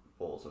aren't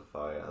balls of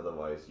fire.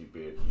 Otherwise, you'd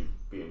be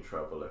in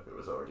trouble if it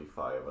was already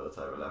fire by the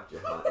time it left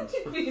your hand.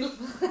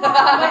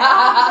 My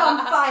arm's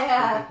on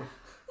fire!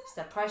 It's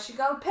the price you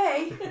gotta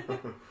pay.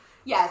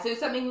 Yeah, so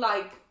something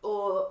like,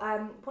 or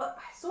what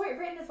I saw it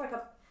written as like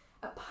a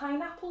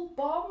pineapple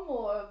bomb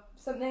or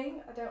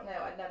something. I don't know.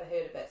 I'd never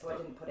heard of it, so I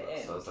didn't put it That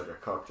in. sounds like a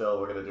cocktail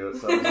we're gonna do at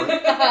some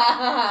point.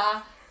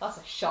 That's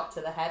a shot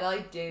to the head, I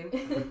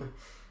do.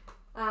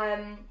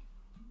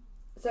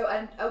 So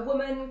a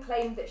woman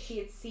claimed that she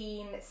had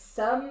seen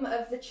some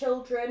of the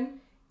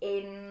children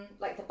in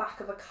like the back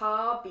of a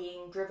car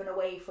being driven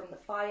away from the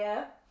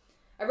fire.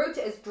 I wrote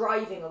it as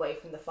driving away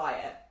from the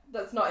fire.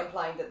 That's not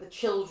implying that the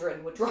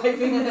children were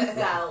driving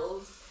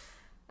themselves.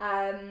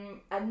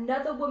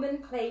 Another woman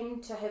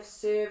claimed to have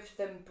served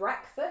them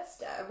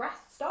breakfast at a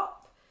rest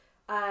stop,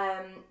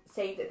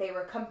 saying that they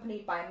were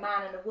accompanied by a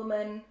man and a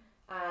woman.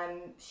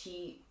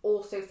 She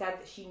also said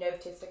that she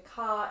noticed a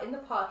car in the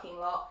parking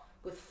lot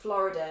with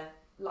Florida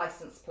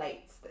license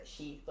plates that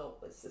she thought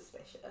was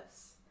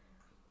suspicious.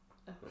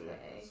 Okay. Yeah,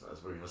 so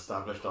as we've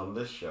established on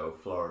this show,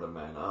 Florida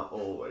men are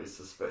always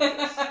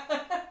suspicious. I'm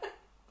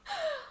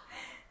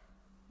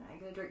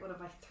going to drink one of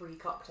my 3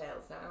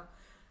 cocktails now.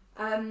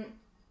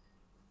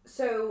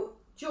 So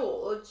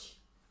George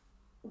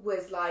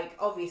was like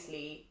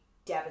obviously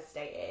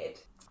devastated.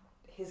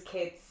 His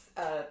kids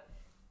are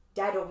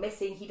dead or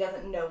missing. He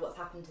doesn't know what's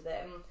happened to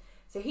them.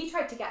 So he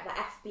tried to get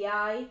the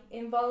FBI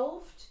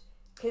involved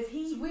because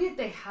It's weird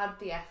they had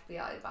the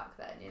FBI back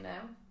then, you know?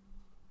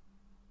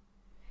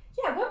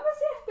 Yeah, when was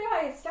the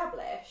FBI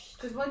established?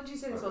 Because when did you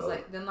say this was, Oh,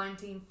 like, the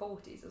 1940s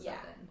or something?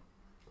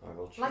 Yeah. I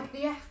will check. Like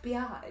the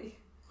FBI?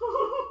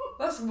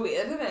 That's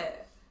weird, isn't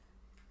it?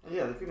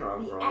 Yeah, they've been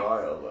around The for a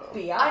while though.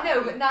 FBI. I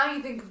know, but now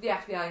you think of the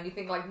FBI and you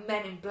think, like,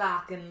 Men in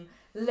Black and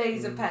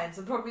laser pens,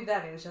 and probably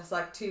then it was just,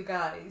 like, 2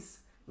 guys.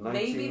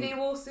 Maybe they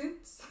wore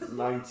suits?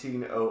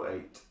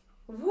 1908.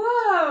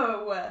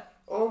 Whoa!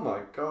 Oh my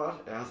god,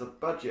 it has a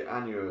budget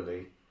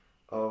annually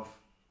of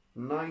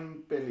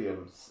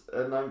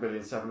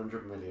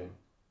 9,700,000,000.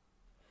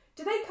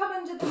 Do they come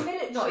under the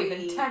military Not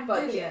even 10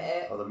 budget?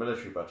 billion. Oh, the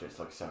military budget's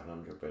like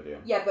 700 billion.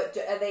 Yeah, but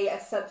are they a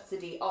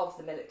subsidy of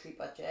the military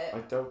budget? I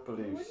don't I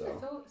believe wouldn't have so.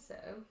 thought so.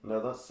 No,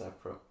 that's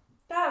separate.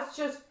 That's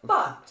just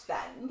fucked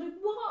then. Like,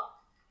 what?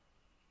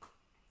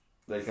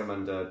 They come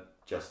under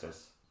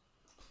justice.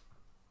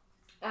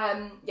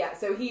 Yeah,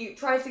 so he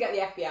tries to get the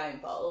FBI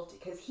involved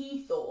because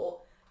he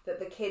thought that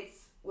the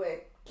kids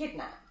were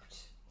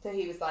kidnapped. So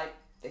he was like,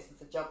 this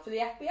is a job for the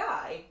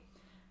FBI.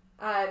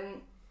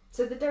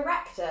 So the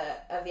director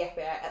of the FBI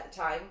at the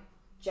time,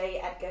 J.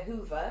 Edgar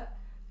Hoover,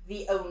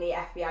 the only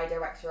FBI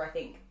director I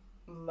think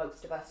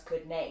most of us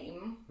could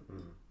name.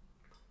 Mm.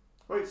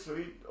 Wait, so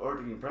he'd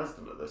already been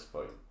president at this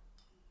point?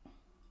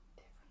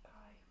 Different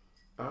guy.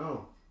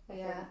 Oh, I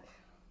Yeah. think.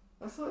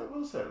 I thought it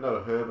was him.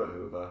 No, Herbert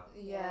Hoover.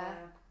 Yeah.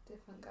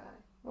 Different guy.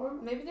 Oh,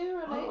 Maybe they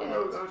were I related.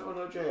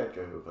 know J.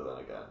 Edgar Hoover then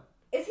again.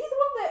 Is he the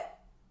one that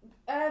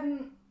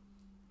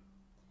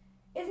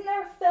isn't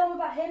there a film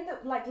about him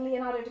that like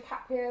Leonardo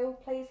DiCaprio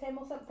plays him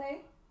or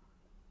something?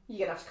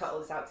 You're gonna have to cut all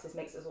this out because this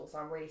makes us all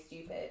sound really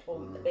stupid, or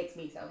it makes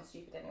me sound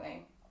stupid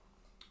anyway.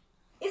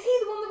 Is he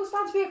the one that was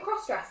found to be a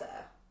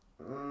cross-dresser?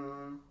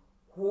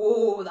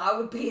 Whoa, that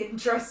would be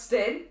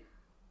interesting.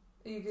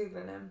 Are you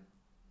googling him?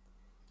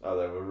 Oh,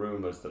 there were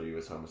rumours that he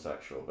was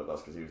homosexual, but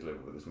that's because he was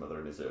living with his mother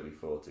in his early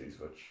 40s,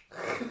 which...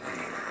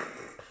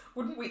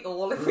 Wouldn't we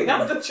all if we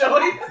had the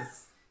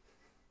choice?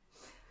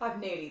 I'm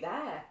nearly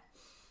there.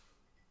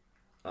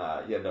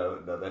 No,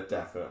 they're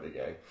definitely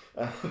gay.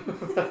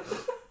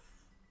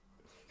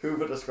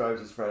 Hoover describes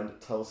his friend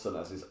Tulson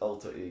as his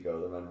alter ego.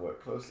 The men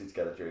worked closely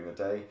together during the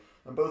day,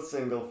 and both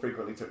single,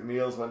 frequently took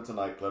meals, went to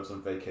nightclubs,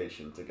 and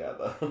vacationed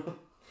together.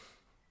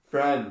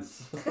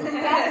 Friends!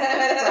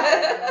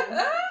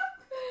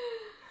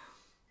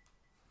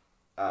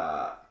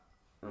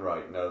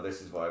 Right, no,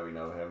 this is why we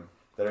know him.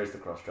 There is the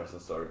cross-dressing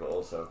story, but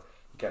also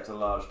he kept a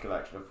large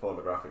collection of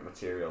pornographic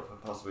material,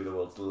 possibly the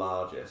world's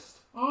largest,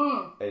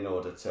 in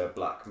order to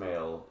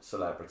blackmail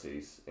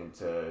celebrities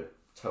into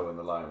towing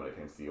the line when it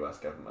came to the US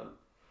government.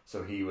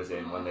 So he was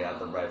in when they had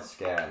the Red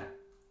Scare,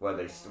 where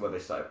they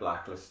started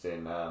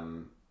blacklisting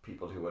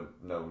people who were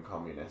known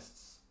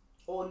communists.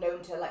 Or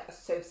known to like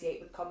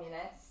associate with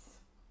communists.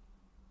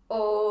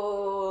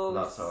 Oh,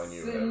 That's how I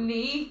knew him.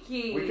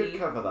 sneaky. We could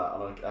cover that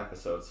on an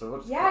episode, so we'll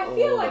just Yeah, cut I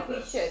feel all like of we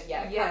this. should.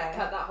 Yeah, Yeah.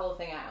 cut that whole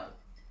thing out.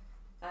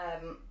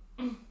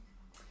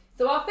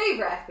 So our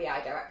favourite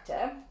FBI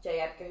director, J.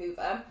 Edgar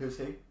Hoover. Who's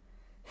he?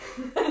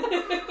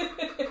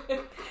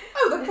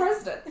 Oh, the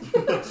president.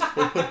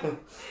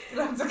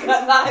 We'll have to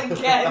cut that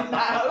again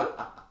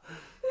now.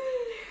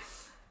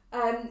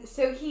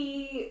 So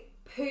he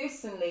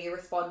personally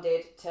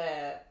responded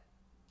to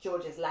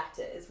George's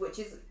letters, which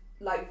is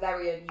like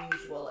very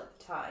unusual at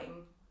the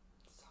time.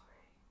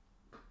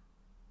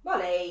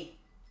 Molly.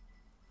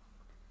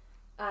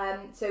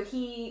 So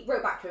he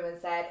wrote back to him and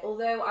said,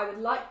 although I would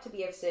like to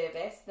be of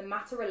service, the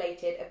matter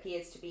related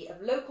appears to be of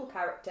local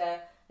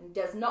character and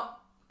does not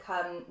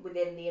come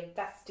within the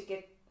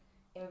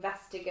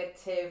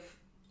investigative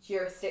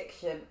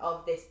jurisdiction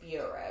of this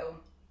bureau.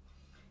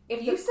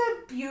 If You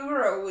said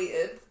bureau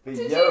weird. The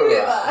Did Euro. you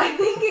hear that? I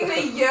think it's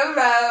a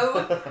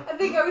euro. I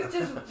think I was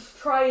just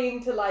trying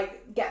to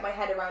like get my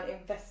head around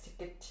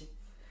investigative.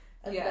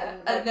 And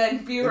And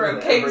then bureau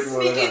And came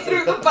everyone sneaking else.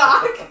 through the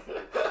back.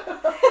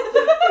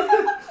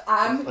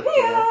 I'm Like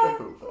here. J.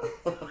 Edgar Hoover.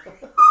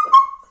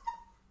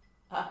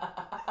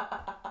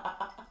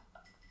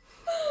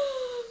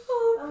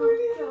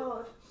 Oh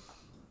god.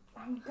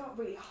 I'm got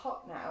really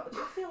hot now. Do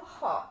you feel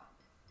hot?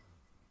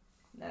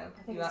 No,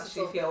 think you it's just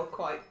actually all- feel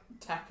quite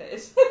tepid.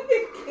 It's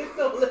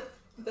all the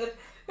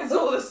It's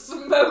all the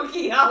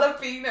smoky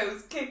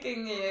jalapenos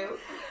kicking you.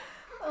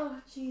 Oh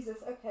Jesus,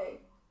 okay.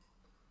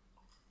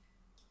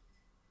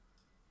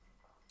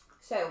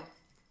 So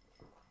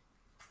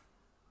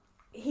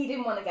he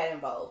didn't want to get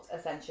involved,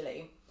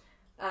 essentially.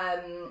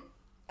 And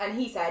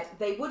he said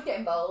they would get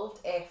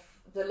involved if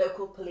the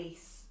local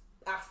police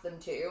asked them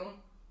to,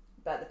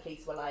 but the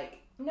police were like,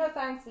 no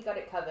thanks, we got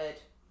it covered.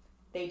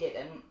 They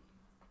didn't.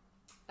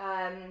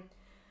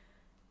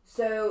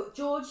 So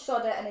George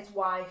Sodder and his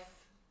wife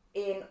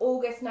in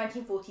August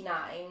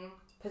 1949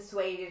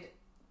 persuaded,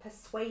 oh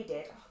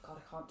god,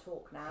 I can't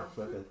talk now.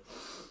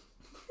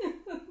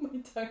 My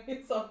tongue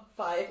is on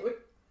fire.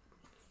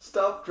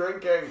 Stop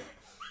drinking!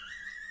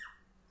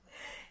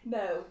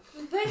 No.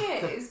 The thing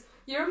is,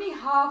 you're only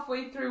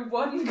halfway through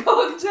one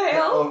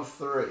cocktail, Of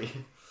 3.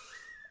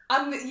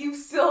 and you've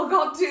still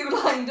got 2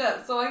 lined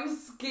up, so I'm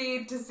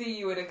scared to see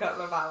you in a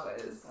couple of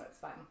hours. No, it's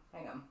fine.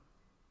 Hang on.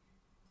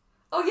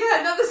 Oh yeah,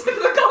 another sip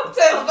of a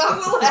cocktail, that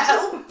will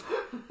help!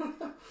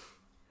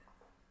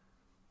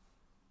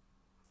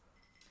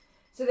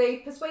 So they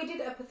persuaded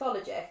a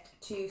pathologist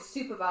to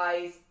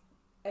supervise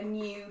a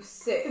new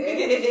search.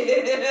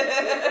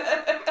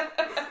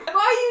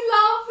 Why are you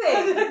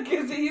laughing?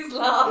 Because he's It was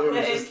laughing.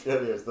 just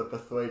curious, the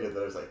persuaded,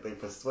 there was like, they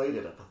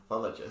persuaded a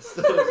pathologist.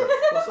 I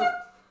was like,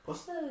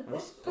 what's a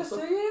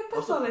Persuade a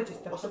pathologist.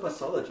 What's a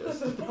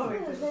pathologist?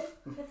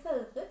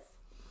 Pathologist.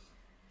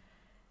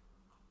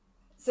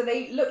 So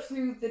they looked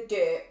through the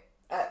dirt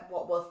at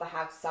what was the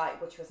house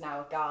site, which was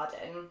now a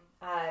garden.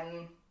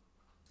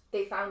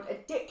 They found a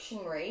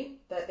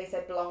dictionary that they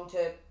said belonged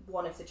to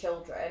one of the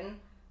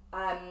children,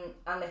 and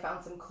they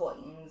found some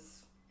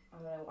coins. I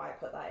don't know why I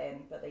put that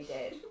in, but they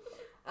did.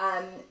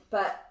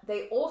 But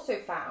they also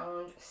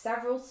found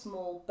several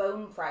small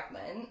bone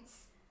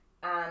fragments,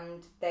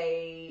 and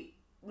they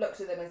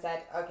looked at them and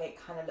said, okay, it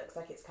kind of looks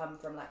like it's come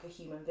from like a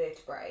human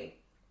vertebrae,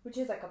 which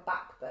is like a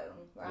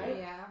backbone, right?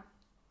 Yeah.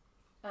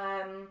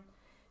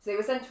 So they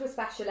were sent to a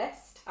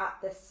specialist at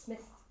the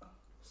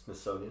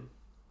Smithsonian.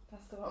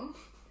 That's the one.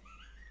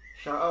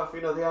 Shout out if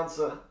you know the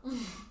answer.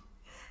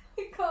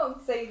 I can't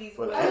say these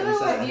Well, words. I don't know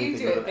Says when you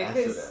anything do it with an S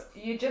because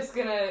in you're just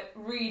gonna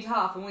read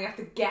half and we have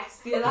to guess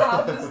the other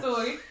half of the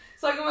story.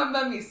 So like when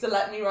my mum used to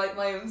let me write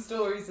my own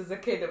stories as a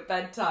kid at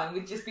bedtime,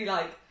 we'd just be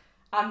like,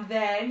 and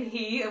then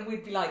and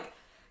we'd be like,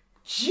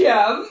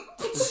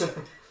 jumped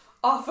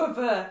off of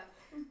a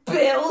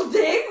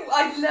building.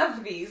 I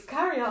love these.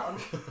 Carry on.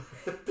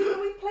 Didn't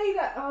we play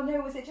that? Oh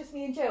no, was it just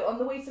me and Joe? On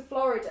the way to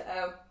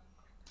Florida,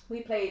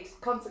 we played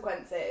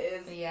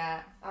Consequences.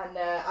 Yeah. And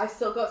I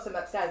still got some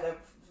upstairs of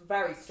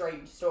very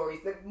strange stories.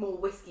 The more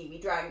whiskey we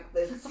drank,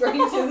 the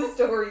stranger the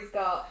stories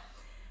got.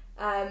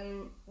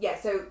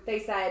 So they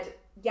said,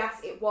 yes,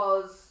 it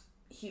was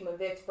human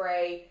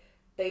vertebrae.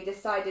 They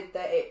decided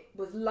that it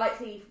was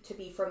likely to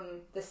be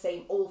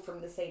all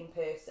from the same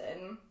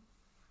person.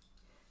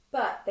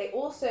 But they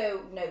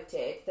also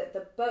noted that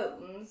the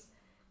bones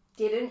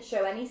didn't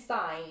show any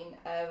sign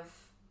of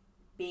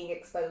being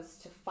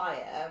exposed to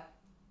fire,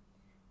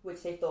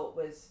 which they thought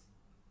was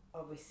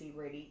obviously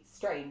really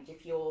strange.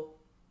 If you're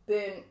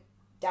burnt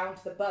down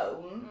to the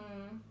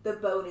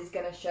bone is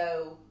going to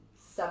show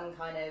some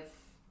kind of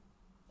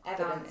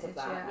evidence of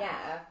Damage,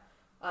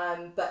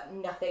 that. But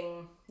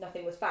nothing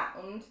was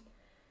found.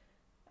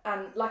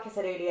 And like I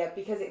said earlier,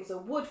 because it was a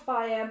wood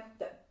fire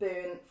that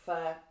burnt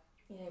for,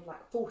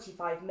 like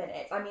 45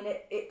 minutes, I mean,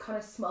 it kind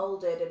of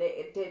smouldered and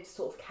it did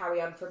sort of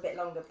carry on for a bit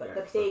longer. But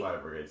the fire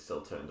brigade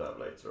still turned up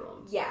later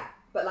on. Yeah,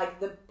 but like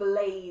the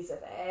blaze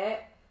of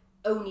it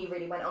only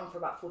really went on for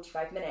about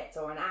 45 minutes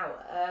or an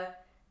hour,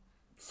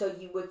 so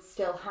you would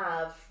still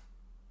have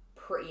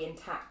pretty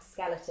intact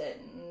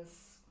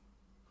skeletons.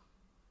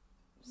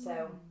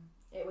 So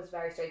it was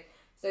very strange.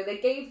 So they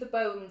gave the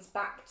bones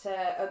back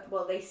to,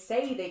 they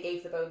say they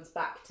gave the bones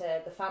back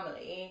to the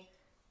family,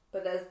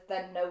 but there's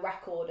then no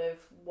record of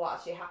what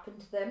actually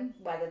happened to them,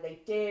 whether they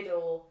did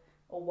or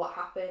what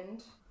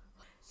happened.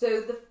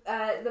 So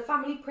the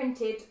family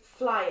printed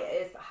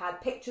flyers that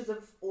had pictures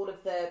of all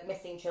of the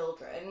missing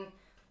children.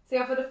 So they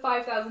offered a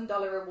 $5,000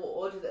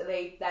 reward that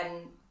they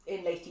then,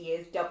 in later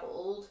years,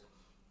 doubled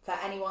for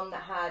anyone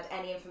that had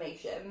any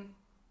information.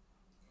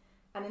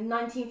 And in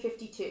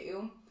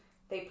 1952,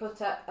 they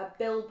put up a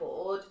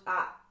billboard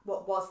at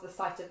what was the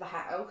site of the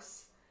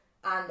house,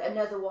 and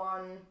another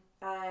one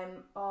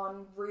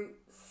on Route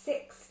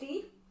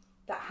 60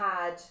 that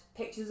had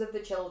pictures of the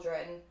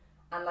children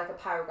and like a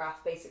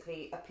paragraph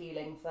basically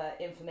appealing for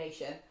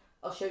information.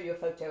 I'll show you a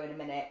photo in a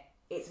minute.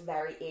 It's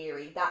very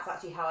eerie. That's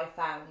actually how I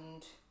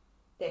found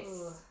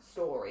this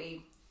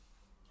story.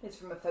 It's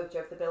from a photo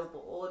of the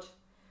billboard.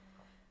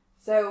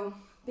 So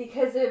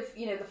because of,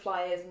 the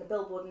flyers and the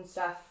billboard and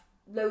stuff,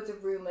 loads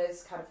of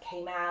rumours kind of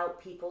came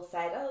out. People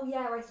said, oh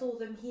yeah, I saw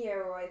them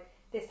here, or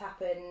this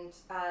happened.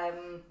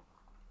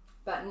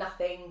 But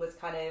nothing was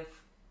kind of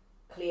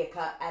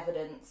clear-cut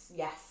evidence.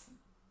 Yes,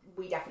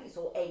 we definitely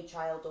saw a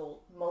child or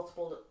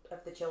multiple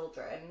of the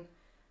children.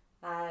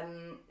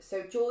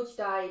 So George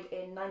died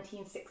in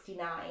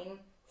 1969,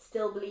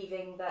 still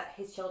believing that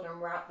his children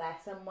were out there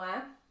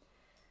somewhere.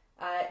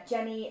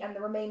 Jenny and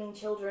the remaining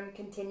children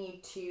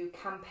continued to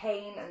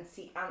campaign and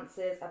seek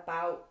answers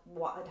about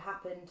what had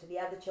happened to the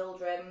other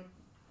children.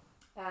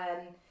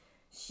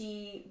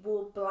 She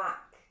wore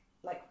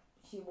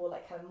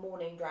kind of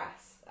mourning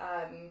dress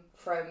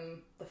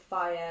from the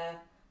fire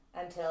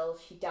until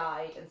she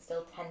died, and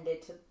still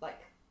tended to like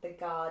the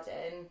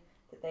garden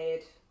that they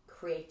had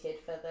created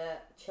for the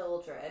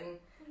children.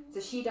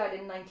 So she died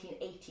in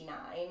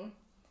 1989.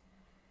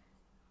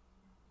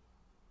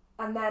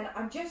 And then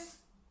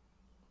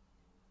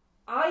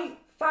I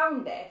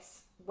found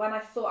this when I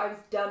thought I was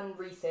done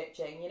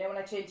researching, when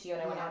I turn to you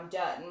and when I'm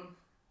done.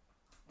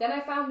 Then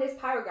I found this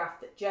paragraph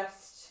that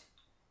just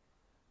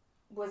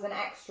was an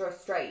extra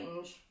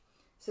strange.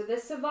 So the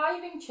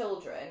surviving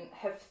children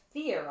have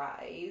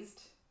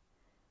theorised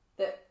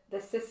that the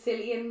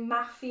Sicilian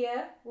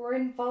mafia were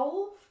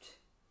involved.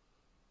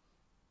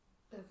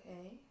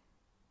 Okay.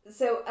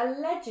 So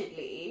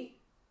allegedly,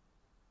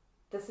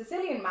 the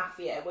Sicilian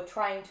mafia were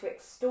trying to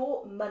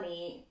extort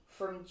money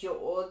from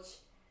George,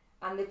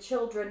 and the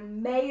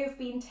children may have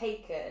been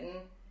taken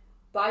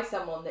by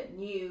someone that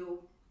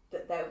knew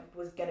that there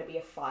was going to be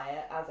a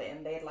fire, as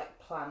in they had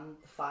planned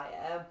the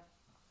fire,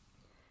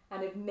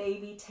 and had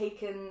maybe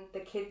taken the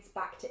kids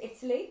back to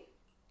Italy.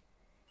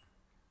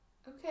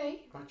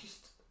 Okay.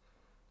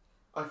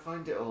 I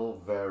find it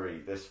all very,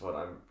 this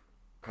one,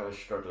 kind of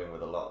struggling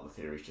with a lot of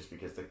the theories just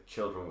because the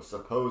children were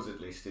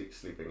supposedly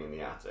sleeping in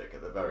the attic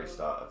at the very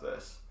start of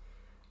this,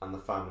 and the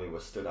family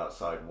was stood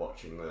outside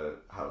watching the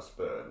house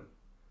burn.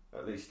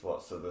 At least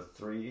so the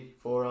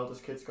 3-4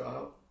 eldest kids got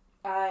out?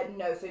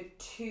 No, so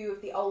 2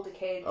 of the older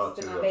kids, Oh,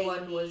 the 2 of baby...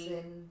 One was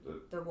in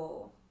the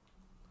war.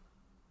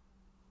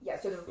 Yeah,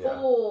 so Yeah.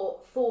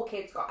 four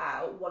kids got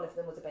out, one of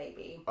them was a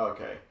baby.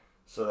 Okay,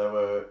 so there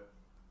were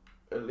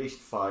at least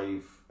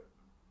 5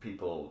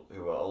 people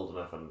who were old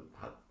enough and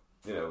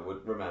had,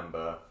 would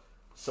remember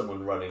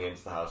someone running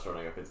into the house,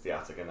 running up into the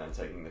attic, and then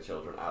taking the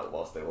children out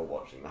whilst they were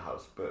watching the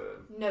house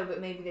burn. No, but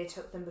maybe they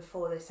took them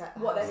before they set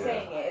the What house they're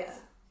on saying fire. is,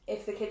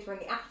 if the kids were in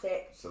the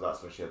attic, So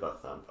that's when she had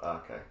that thump.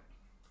 Okay.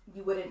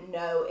 you wouldn't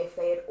know if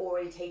they had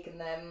already taken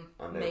them.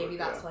 And they Maybe would,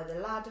 that's why the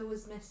ladder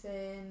was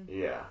missing.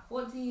 Yeah.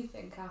 What do you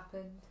think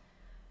happened?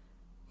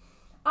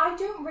 I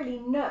don't really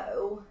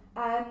know.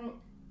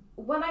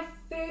 When I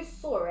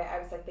first saw it, I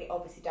was like, they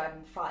obviously died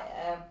in the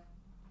fire.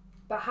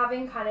 But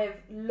having kind of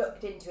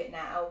looked into it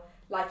now,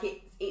 like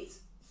it's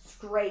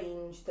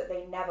strange that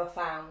they never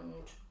found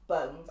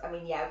bones. I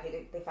mean, yeah,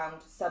 okay, they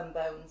found some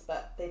bones,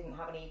 but they didn't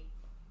have any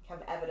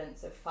kind of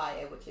evidence of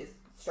fire, which is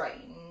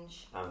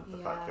strange. And the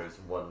fact Yeah. there's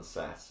one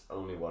set,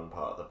 only one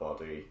part of the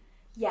body.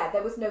 Yeah,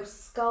 there was no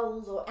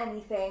skulls or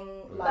anything.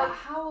 Mm. But Like,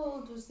 how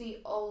old was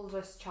the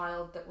oldest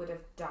child that would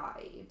have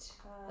died?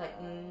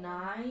 Like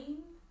 9?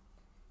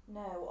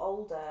 No,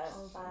 older.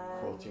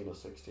 14 or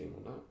 16,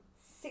 wasn't it?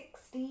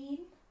 16?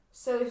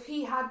 So if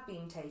he had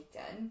been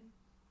taken,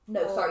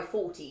 No, Or- sorry,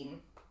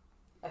 14,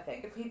 I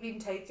think. if he'd been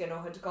taken or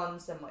had gone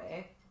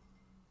somewhere,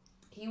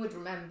 he would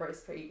remember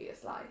his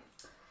previous life.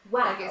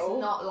 Well, Like, it's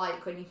not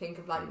like when you think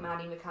of like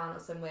Maddie McCann or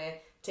somewhere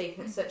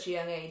taken at such a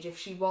young age. If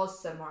she was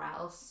somewhere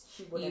else,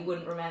 she you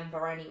wouldn't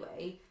remember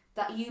anyway.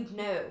 That you'd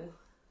know,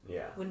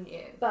 Yeah. wouldn't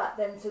you? But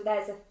then, so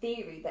there's a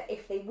theory that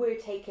if they were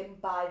taken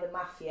by the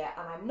mafia,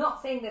 and I'm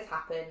not saying this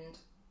happened,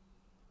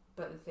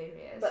 But the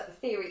theory is, but the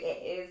theory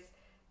is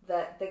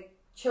that the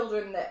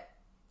children that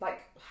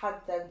like had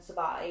then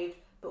survived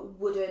but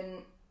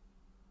wouldn't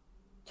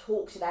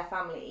talk to their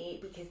family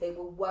because they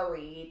were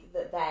worried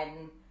that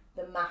then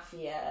the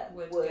mafia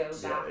would would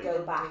go back, go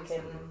and back do and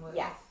something with.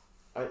 yeah.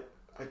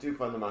 I do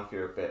find the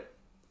mafia a bit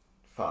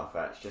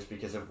far-fetched just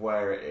because of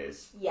where it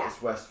is. Yeah.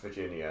 It's West I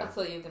Virginia.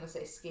 thought you were going to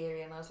say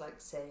scary, and I was like,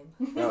 same.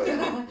 Oh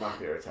yeah,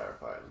 mafia are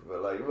terrifying.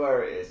 But like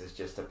where it is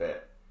just a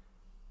bit...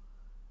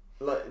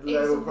 Like,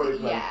 there It's were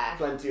probably yeah.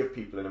 plenty of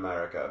people in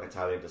America of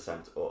Italian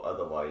descent or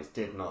otherwise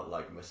did not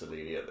like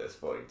Mussolini at this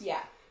point. Yeah.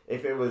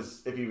 If he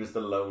was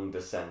the lone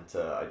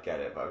dissenter, I'd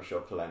get it, but I'm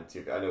sure plenty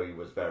of... I know he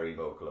was very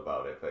vocal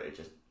about it, but it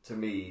just, to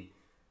me,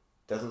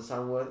 doesn't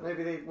sound worth...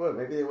 Maybe they were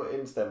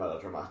into their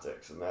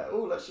melodramatics, and they're,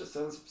 let's just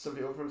send some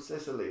people from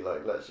Sicily,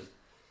 like, let's just...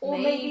 Or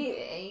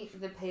maybe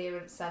the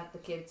parents sent the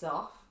kids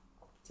off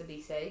to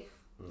be safe,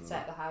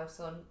 set the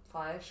house on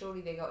fire. Surely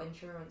they got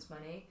insurance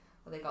money,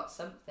 or they got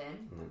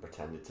something. And then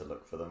pretended to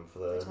look for them for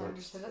the Pretended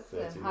next to look for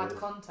 30 them, had years.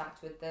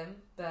 contact with them,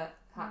 but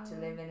had to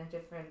live in a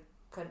different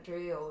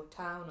country or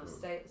town or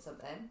state or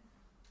something.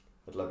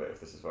 I'd love it if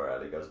this is where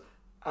Ellie goes,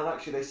 and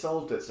actually they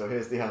solved it, so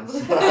here's the answer.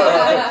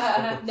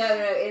 no,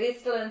 it is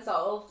still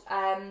unsolved.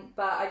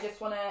 But I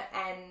just want to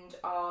end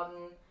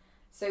on...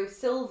 So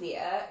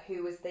Sylvia,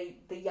 who was the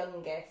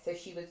youngest, so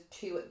she was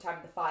 2 at the time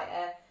of the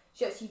fire,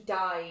 she actually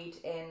died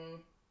in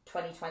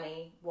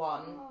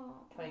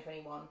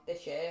 2021,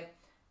 this year,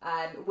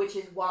 which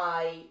is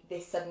why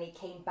this suddenly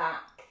came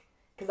back.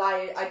 Because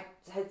I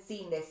had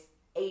seen this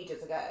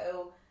ages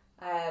ago,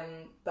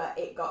 but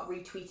it got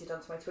retweeted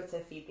onto my Twitter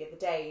feed the other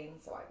day,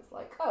 and so I was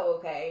like, oh,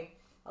 okay,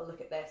 I'll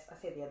look at this. I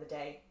say the other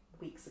day,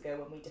 weeks ago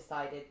when we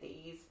decided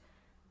these.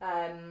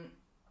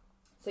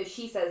 So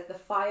she says the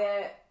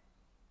fire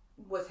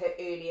was her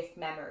earliest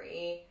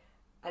memory,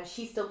 and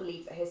she still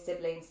believed that her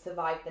siblings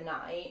survived the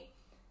night,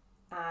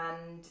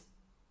 and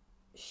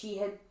she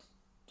had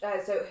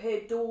so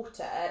her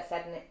daughter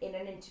said in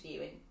an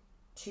interview in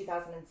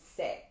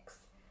 2006,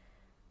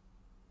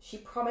 she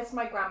promised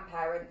my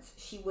grandparents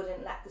she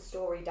wouldn't let the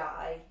story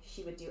die,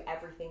 she would do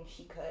everything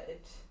she could.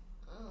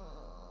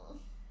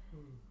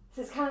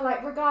 So it's kind of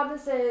like,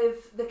 regardless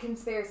of the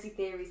conspiracy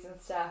theories and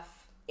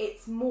stuff,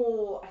 it's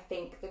more, I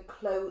think,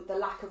 the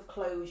lack of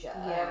closure.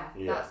 Yeah,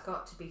 Yeah. that's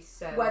got to be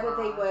so Whether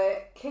they hard. were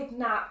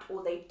kidnapped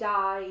or they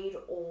died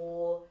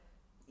or,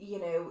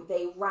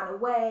 they ran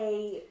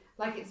away.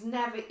 Like, it's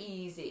never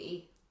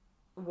easy,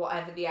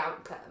 whatever the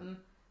outcome,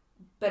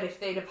 but if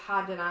they'd have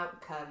had an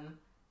outcome,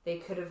 they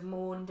could have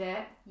mourned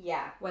it,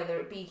 Yeah. whether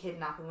it be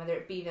kidnapping, whether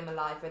it be them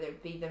alive, whether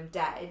it be them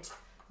dead,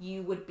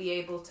 you would be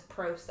able to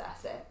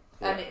process it.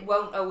 And Yeah. it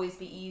won't always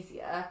be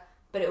easier,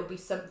 but it will be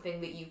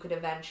something that you could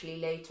eventually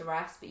lay to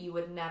rest, but you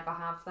would never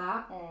have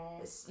that.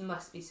 It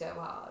must be so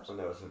hard. And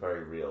there were some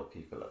very real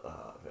people at the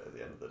heart of it at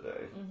the end of the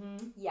day.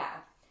 Mm-hmm. Yeah.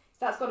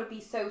 So that's got to be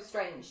so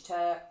strange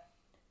to,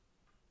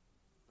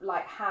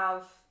 like,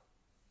 have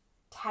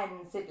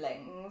 10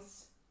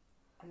 siblings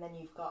and then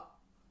you've got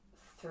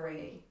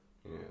 3.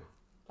 Yeah.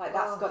 Like,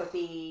 that's Oh. got to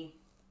be,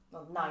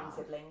 9 Wow.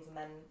 siblings, and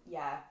then,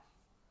 yeah.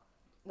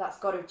 That's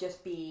got to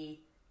just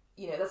be,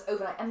 that's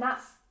overnight, and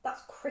that's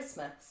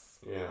Christmas.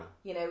 Yeah.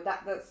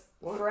 That's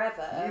What?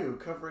 forever. You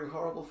covering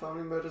horrible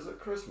family murders at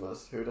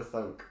Christmas? Who'd have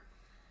thunk?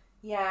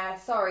 Yeah,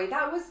 sorry,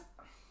 that was.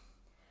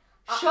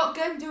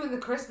 Shotgun doing the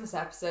Christmas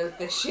episode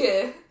this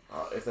year.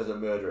 Oh, if there's a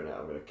murder in it,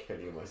 I'm going to kill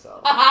you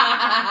myself.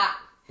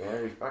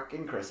 Merry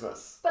fucking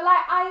Christmas. But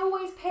like, I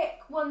always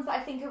pick ones that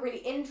I think are really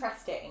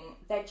interesting.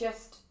 They're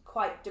just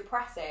quite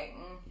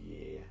depressing.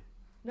 Yeah.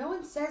 No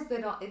one says they're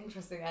not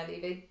interesting,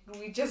 Eddie.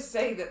 We just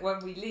say that when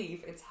we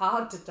leave, it's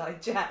hard to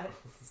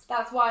digest.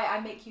 That's why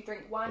I make you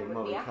drink wine Hey, with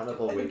Mummy, me Cannibal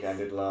afterwards. Week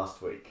ended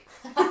last week.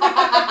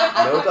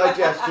 No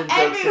digestion jokes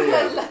Everyone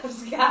here.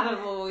 loves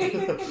Cannibal Week.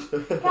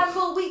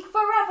 Cannibal Week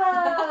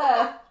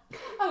forever!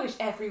 I wish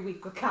every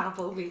week were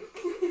Cannibal Week.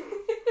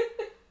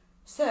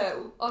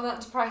 So, on that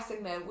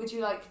depressing note, would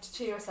you like to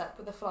cheer us up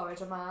with a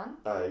Florida Man?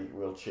 I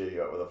will cheer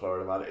you up with a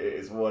Florida Man. It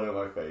is one of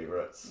my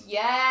favourites.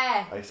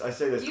 Yeah! I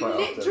say this You quite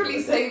often.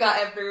 literally say that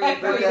every week.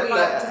 Every what I you get like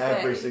that to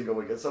every say. single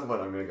week. At some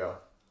point I'm going to go,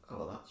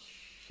 oh, that's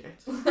shit.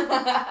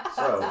 That's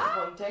So,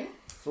 disappointing.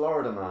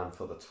 Florida Man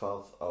for the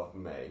 12th of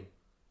May.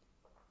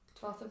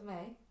 12th of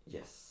May.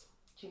 Yes.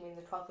 Do you mean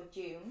the 12th of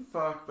June?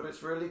 Fuck, but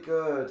it's really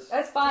good.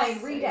 That's fine,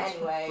 Just read say it it.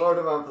 anyway.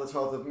 Florida Man for the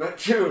 12th of May.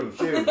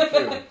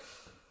 June.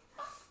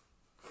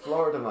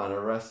 Florida man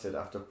arrested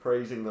after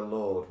praising the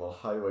Lord while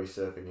highway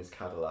surfing his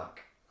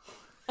Cadillac.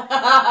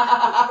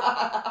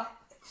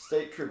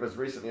 State troopers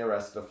recently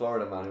arrested a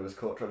Florida man who was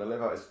caught trying to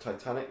live out his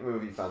Titanic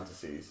movie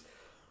fantasies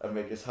and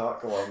make his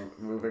heart go on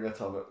moving on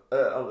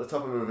the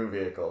top of a moving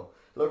vehicle.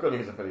 Local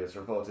news affiliates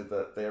reported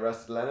that they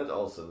arrested Leonard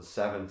Olson,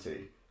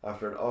 70,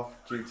 after an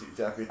off-duty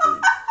deputy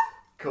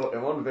caught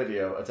him on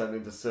video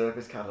attempting to surf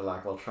his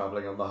Cadillac while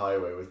travelling on the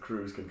highway with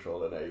cruise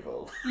control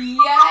enabled.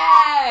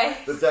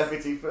 Yes! The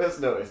deputy first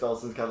noticed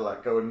Olson's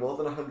Cadillac going more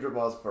than 100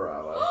 miles per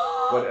hour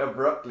when it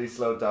abruptly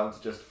slowed down to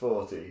just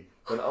 40.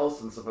 Then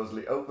Olson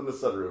supposedly opened the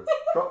sunroof,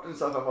 propped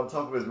himself up on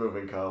top of his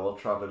moving car while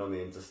travelling on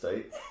the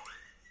interstate.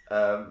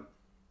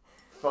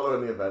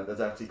 Following the event, the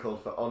deputy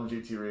called for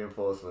on-duty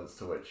reinforcements,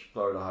 to which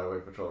Florida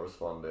Highway Patrol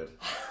responded.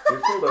 He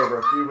was pulled over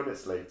a few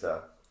minutes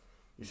later.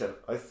 He said,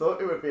 "I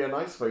thought it would be a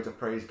nice way to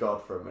praise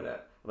God for a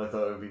minute, and I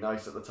thought it would be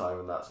nice at the time,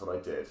 and that's what I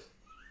did."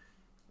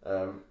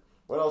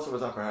 When Olson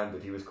was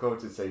apprehended, he was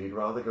quoted saying he'd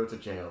rather go to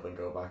jail than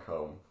go back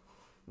home.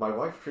 "My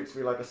wife treats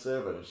me like a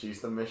servant, and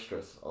she's the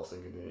mistress,"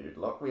 Olson continued.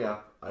 "Lock me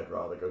up, I'd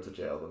rather go to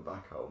jail than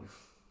back home."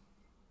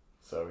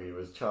 So he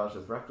was charged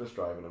with reckless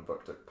driving and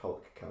booked at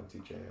Polk County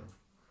Jail.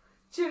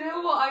 Do you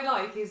know what I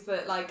like is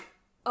that, like,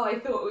 I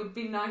thought it would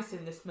be nice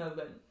in this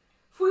moment.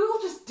 If we all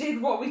just did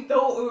what we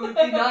thought would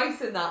be nice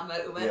in that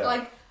moment, Yeah.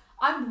 like,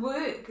 I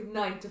work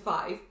 9 to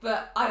 5,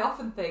 but I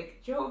often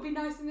think, do you know what would be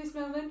nice in this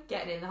moment?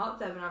 Getting in the hot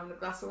tub and having a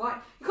glass of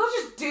wine. You can't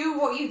just do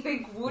what you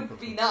think would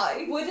be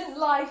nice. Wouldn't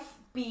life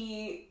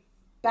be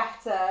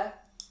better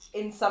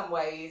in some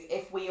ways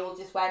if we all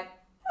just went,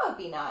 that would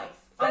be nice.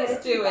 I'm Let's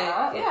gonna do it.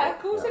 that. Yeah,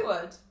 of course Yeah. it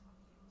would.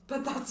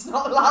 But that's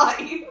not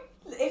life.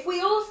 If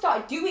we all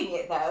started doing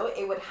it though,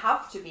 it would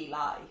have to be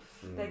life.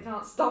 They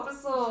can't stop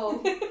us all.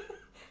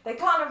 They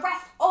can't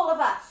arrest all of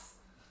us.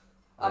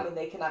 I mean,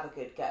 they can have a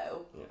good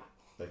go. Yeah,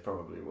 they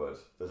probably would.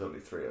 There's only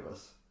 3 of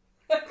us.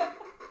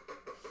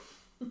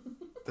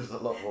 There's a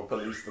lot more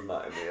police than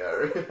that in the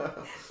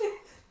area.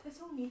 There's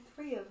only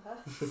 3 of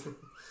us.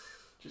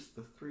 Just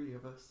the 3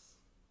 of us.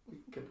 We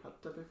can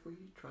hot tub if we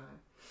try.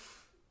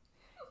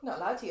 Not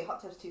allowed to. Your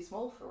hot tub's too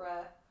small for.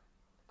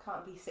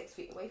 Can't be 6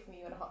 feet away from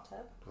you in a hot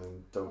tub.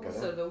 And don't get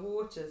Also, in. the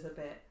water's a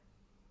bit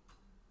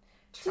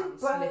 2 bros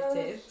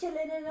transmitted.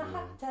 chilling in a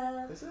hot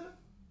tub. Is it?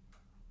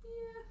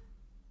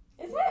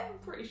 Yeah, Is it? I'm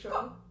pretty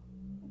sure.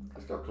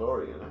 It's got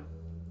chlorine in it.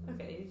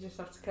 Okay, you just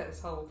have to cut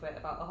this whole bit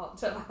about the hot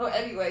tub out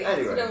anyway, 'cause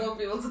Anyway. you don't want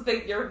people to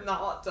think you're in the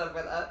hot tub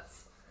with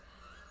us.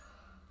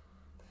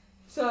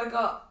 So I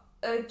got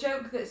a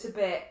joke that's a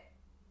bit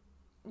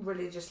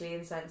religiously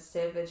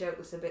insensitive, a joke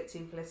that's a bit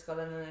too political,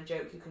 and then a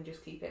joke you can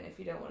just keep in if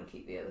you don't want to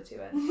keep the other 2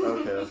 in.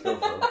 Okay, let's go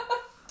for it.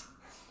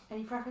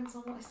 Any preference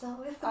on what I start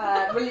with?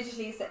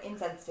 Religiously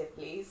insensitive,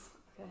 please.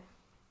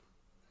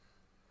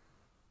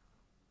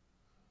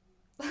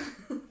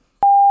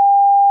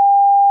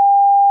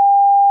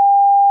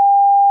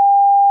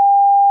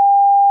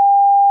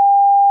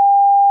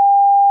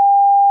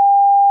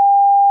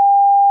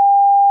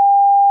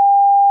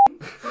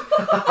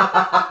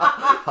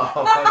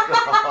 Oh my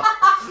god.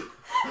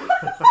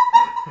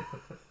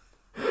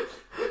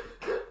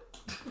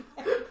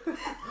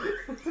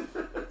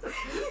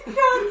 You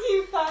can't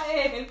keep that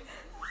in.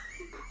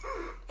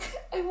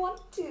 I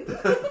want to.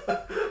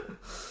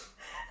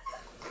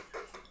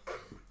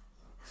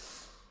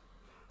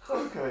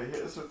 Okay,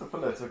 hit us with the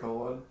political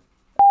one.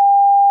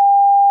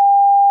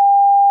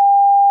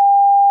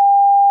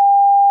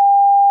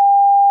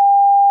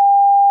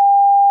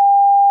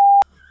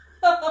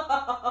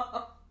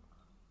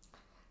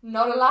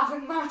 Not a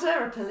laughing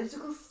matter, a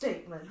political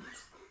statement.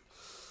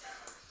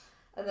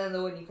 And then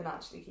the one you can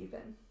actually keep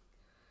in.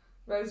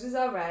 Roses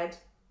are red,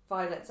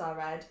 violets are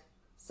red,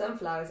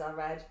 sunflowers are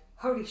red.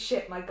 Holy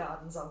shit, my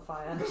garden's on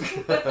fire.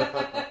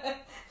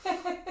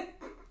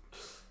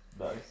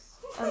 Nice.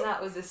 And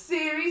that was a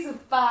series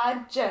of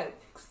bad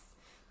jokes.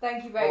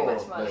 Thank you very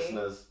much, Molly.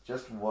 Listeners,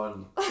 just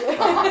one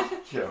bad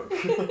joke.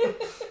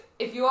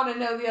 If you want to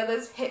know the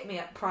others, hit me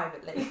up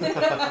privately.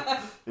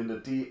 In the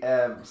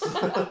DMs.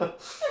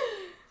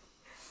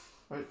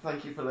 Right,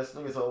 thank you for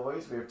listening as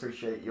always. We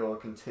appreciate your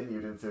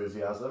continued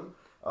enthusiasm.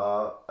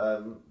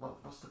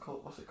 What's it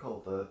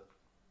called? The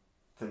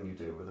thing you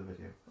do with a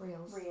video.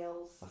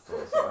 Reels. That's what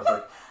I was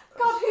like,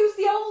 God, who's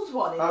the old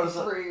one in I this was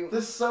like, room?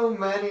 there's so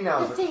many now.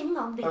 I was like, thing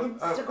on the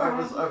Instagram.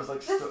 I was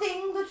like, The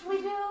thing that we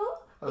do.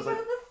 I was You know,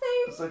 like, the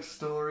thing. it's like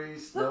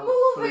stories, The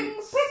no, moving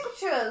fleets.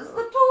 pictures.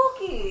 The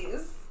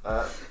talkies.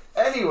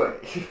 Anyway,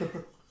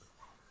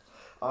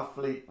 our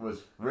fleet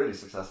was really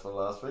successful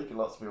last week, and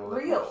lots of people that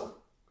Real? watched it.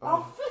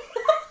 Oh.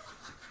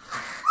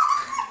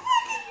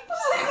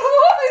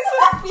 What is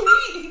a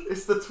fleet?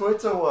 It's the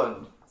Twitter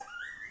one.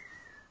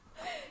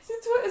 It's a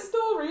Twitter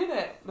story, isn't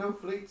it? No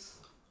fleets.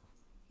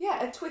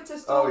 Yeah, a Twitter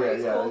story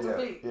is called a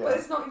fleet, yeah. but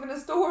it's not even a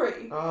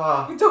story.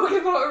 Ah. We're talking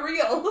about a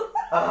reel.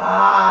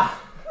 Ah.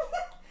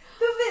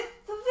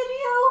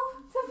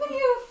 The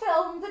video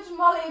film that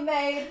Molly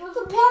made was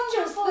The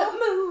pictures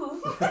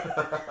wonderful. that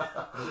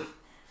move.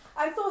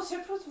 I thought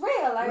it was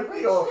real. I With the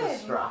reached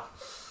orchestra.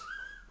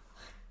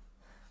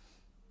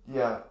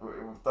 Yeah,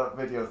 that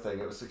video thing,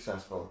 it was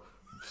successful.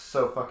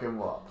 So fucking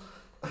what?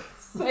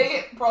 Say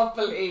it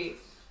properly.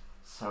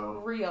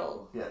 So,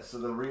 Real. yeah, so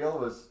the reel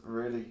was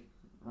really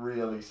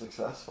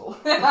successful.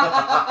 No.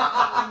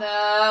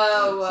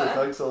 So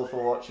thanks all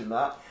for watching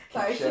that.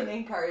 in. I shouldn't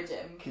encourage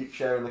him. Keep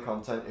sharing the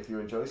content if you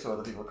enjoy so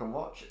other people can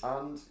watch,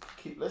 and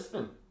keep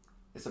listening.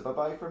 It's a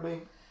bye-bye from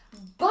me.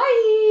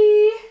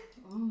 Bye.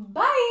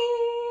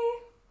 Bye.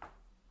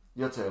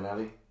 Your turn,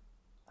 Ellie.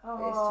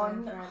 It's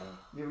time no. for Ellie.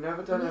 You've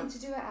never You done need it. to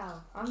do it,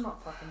 Al. I'm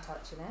not fucking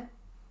touching it.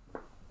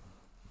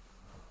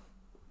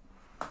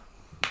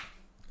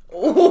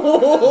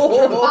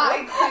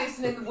 Bad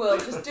person in the world.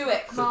 Just do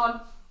it. Come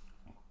on.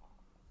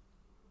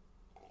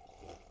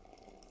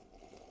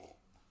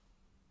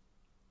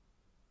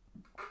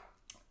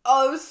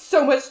 Oh, it was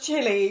so much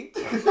chili.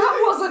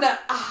 That wasn't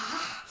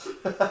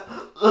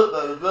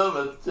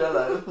a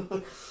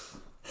Jello.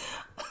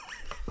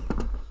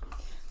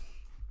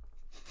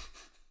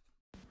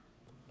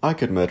 I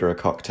Could Murder a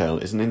Cocktail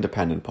is an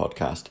independent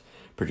podcast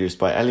produced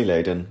by Ellie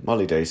Layden,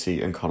 Molly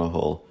Dacey and Connor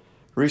Hall,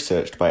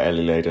 researched by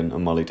Ellie Layden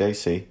and Molly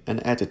Dacey, and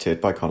edited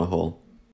by Connor Hall.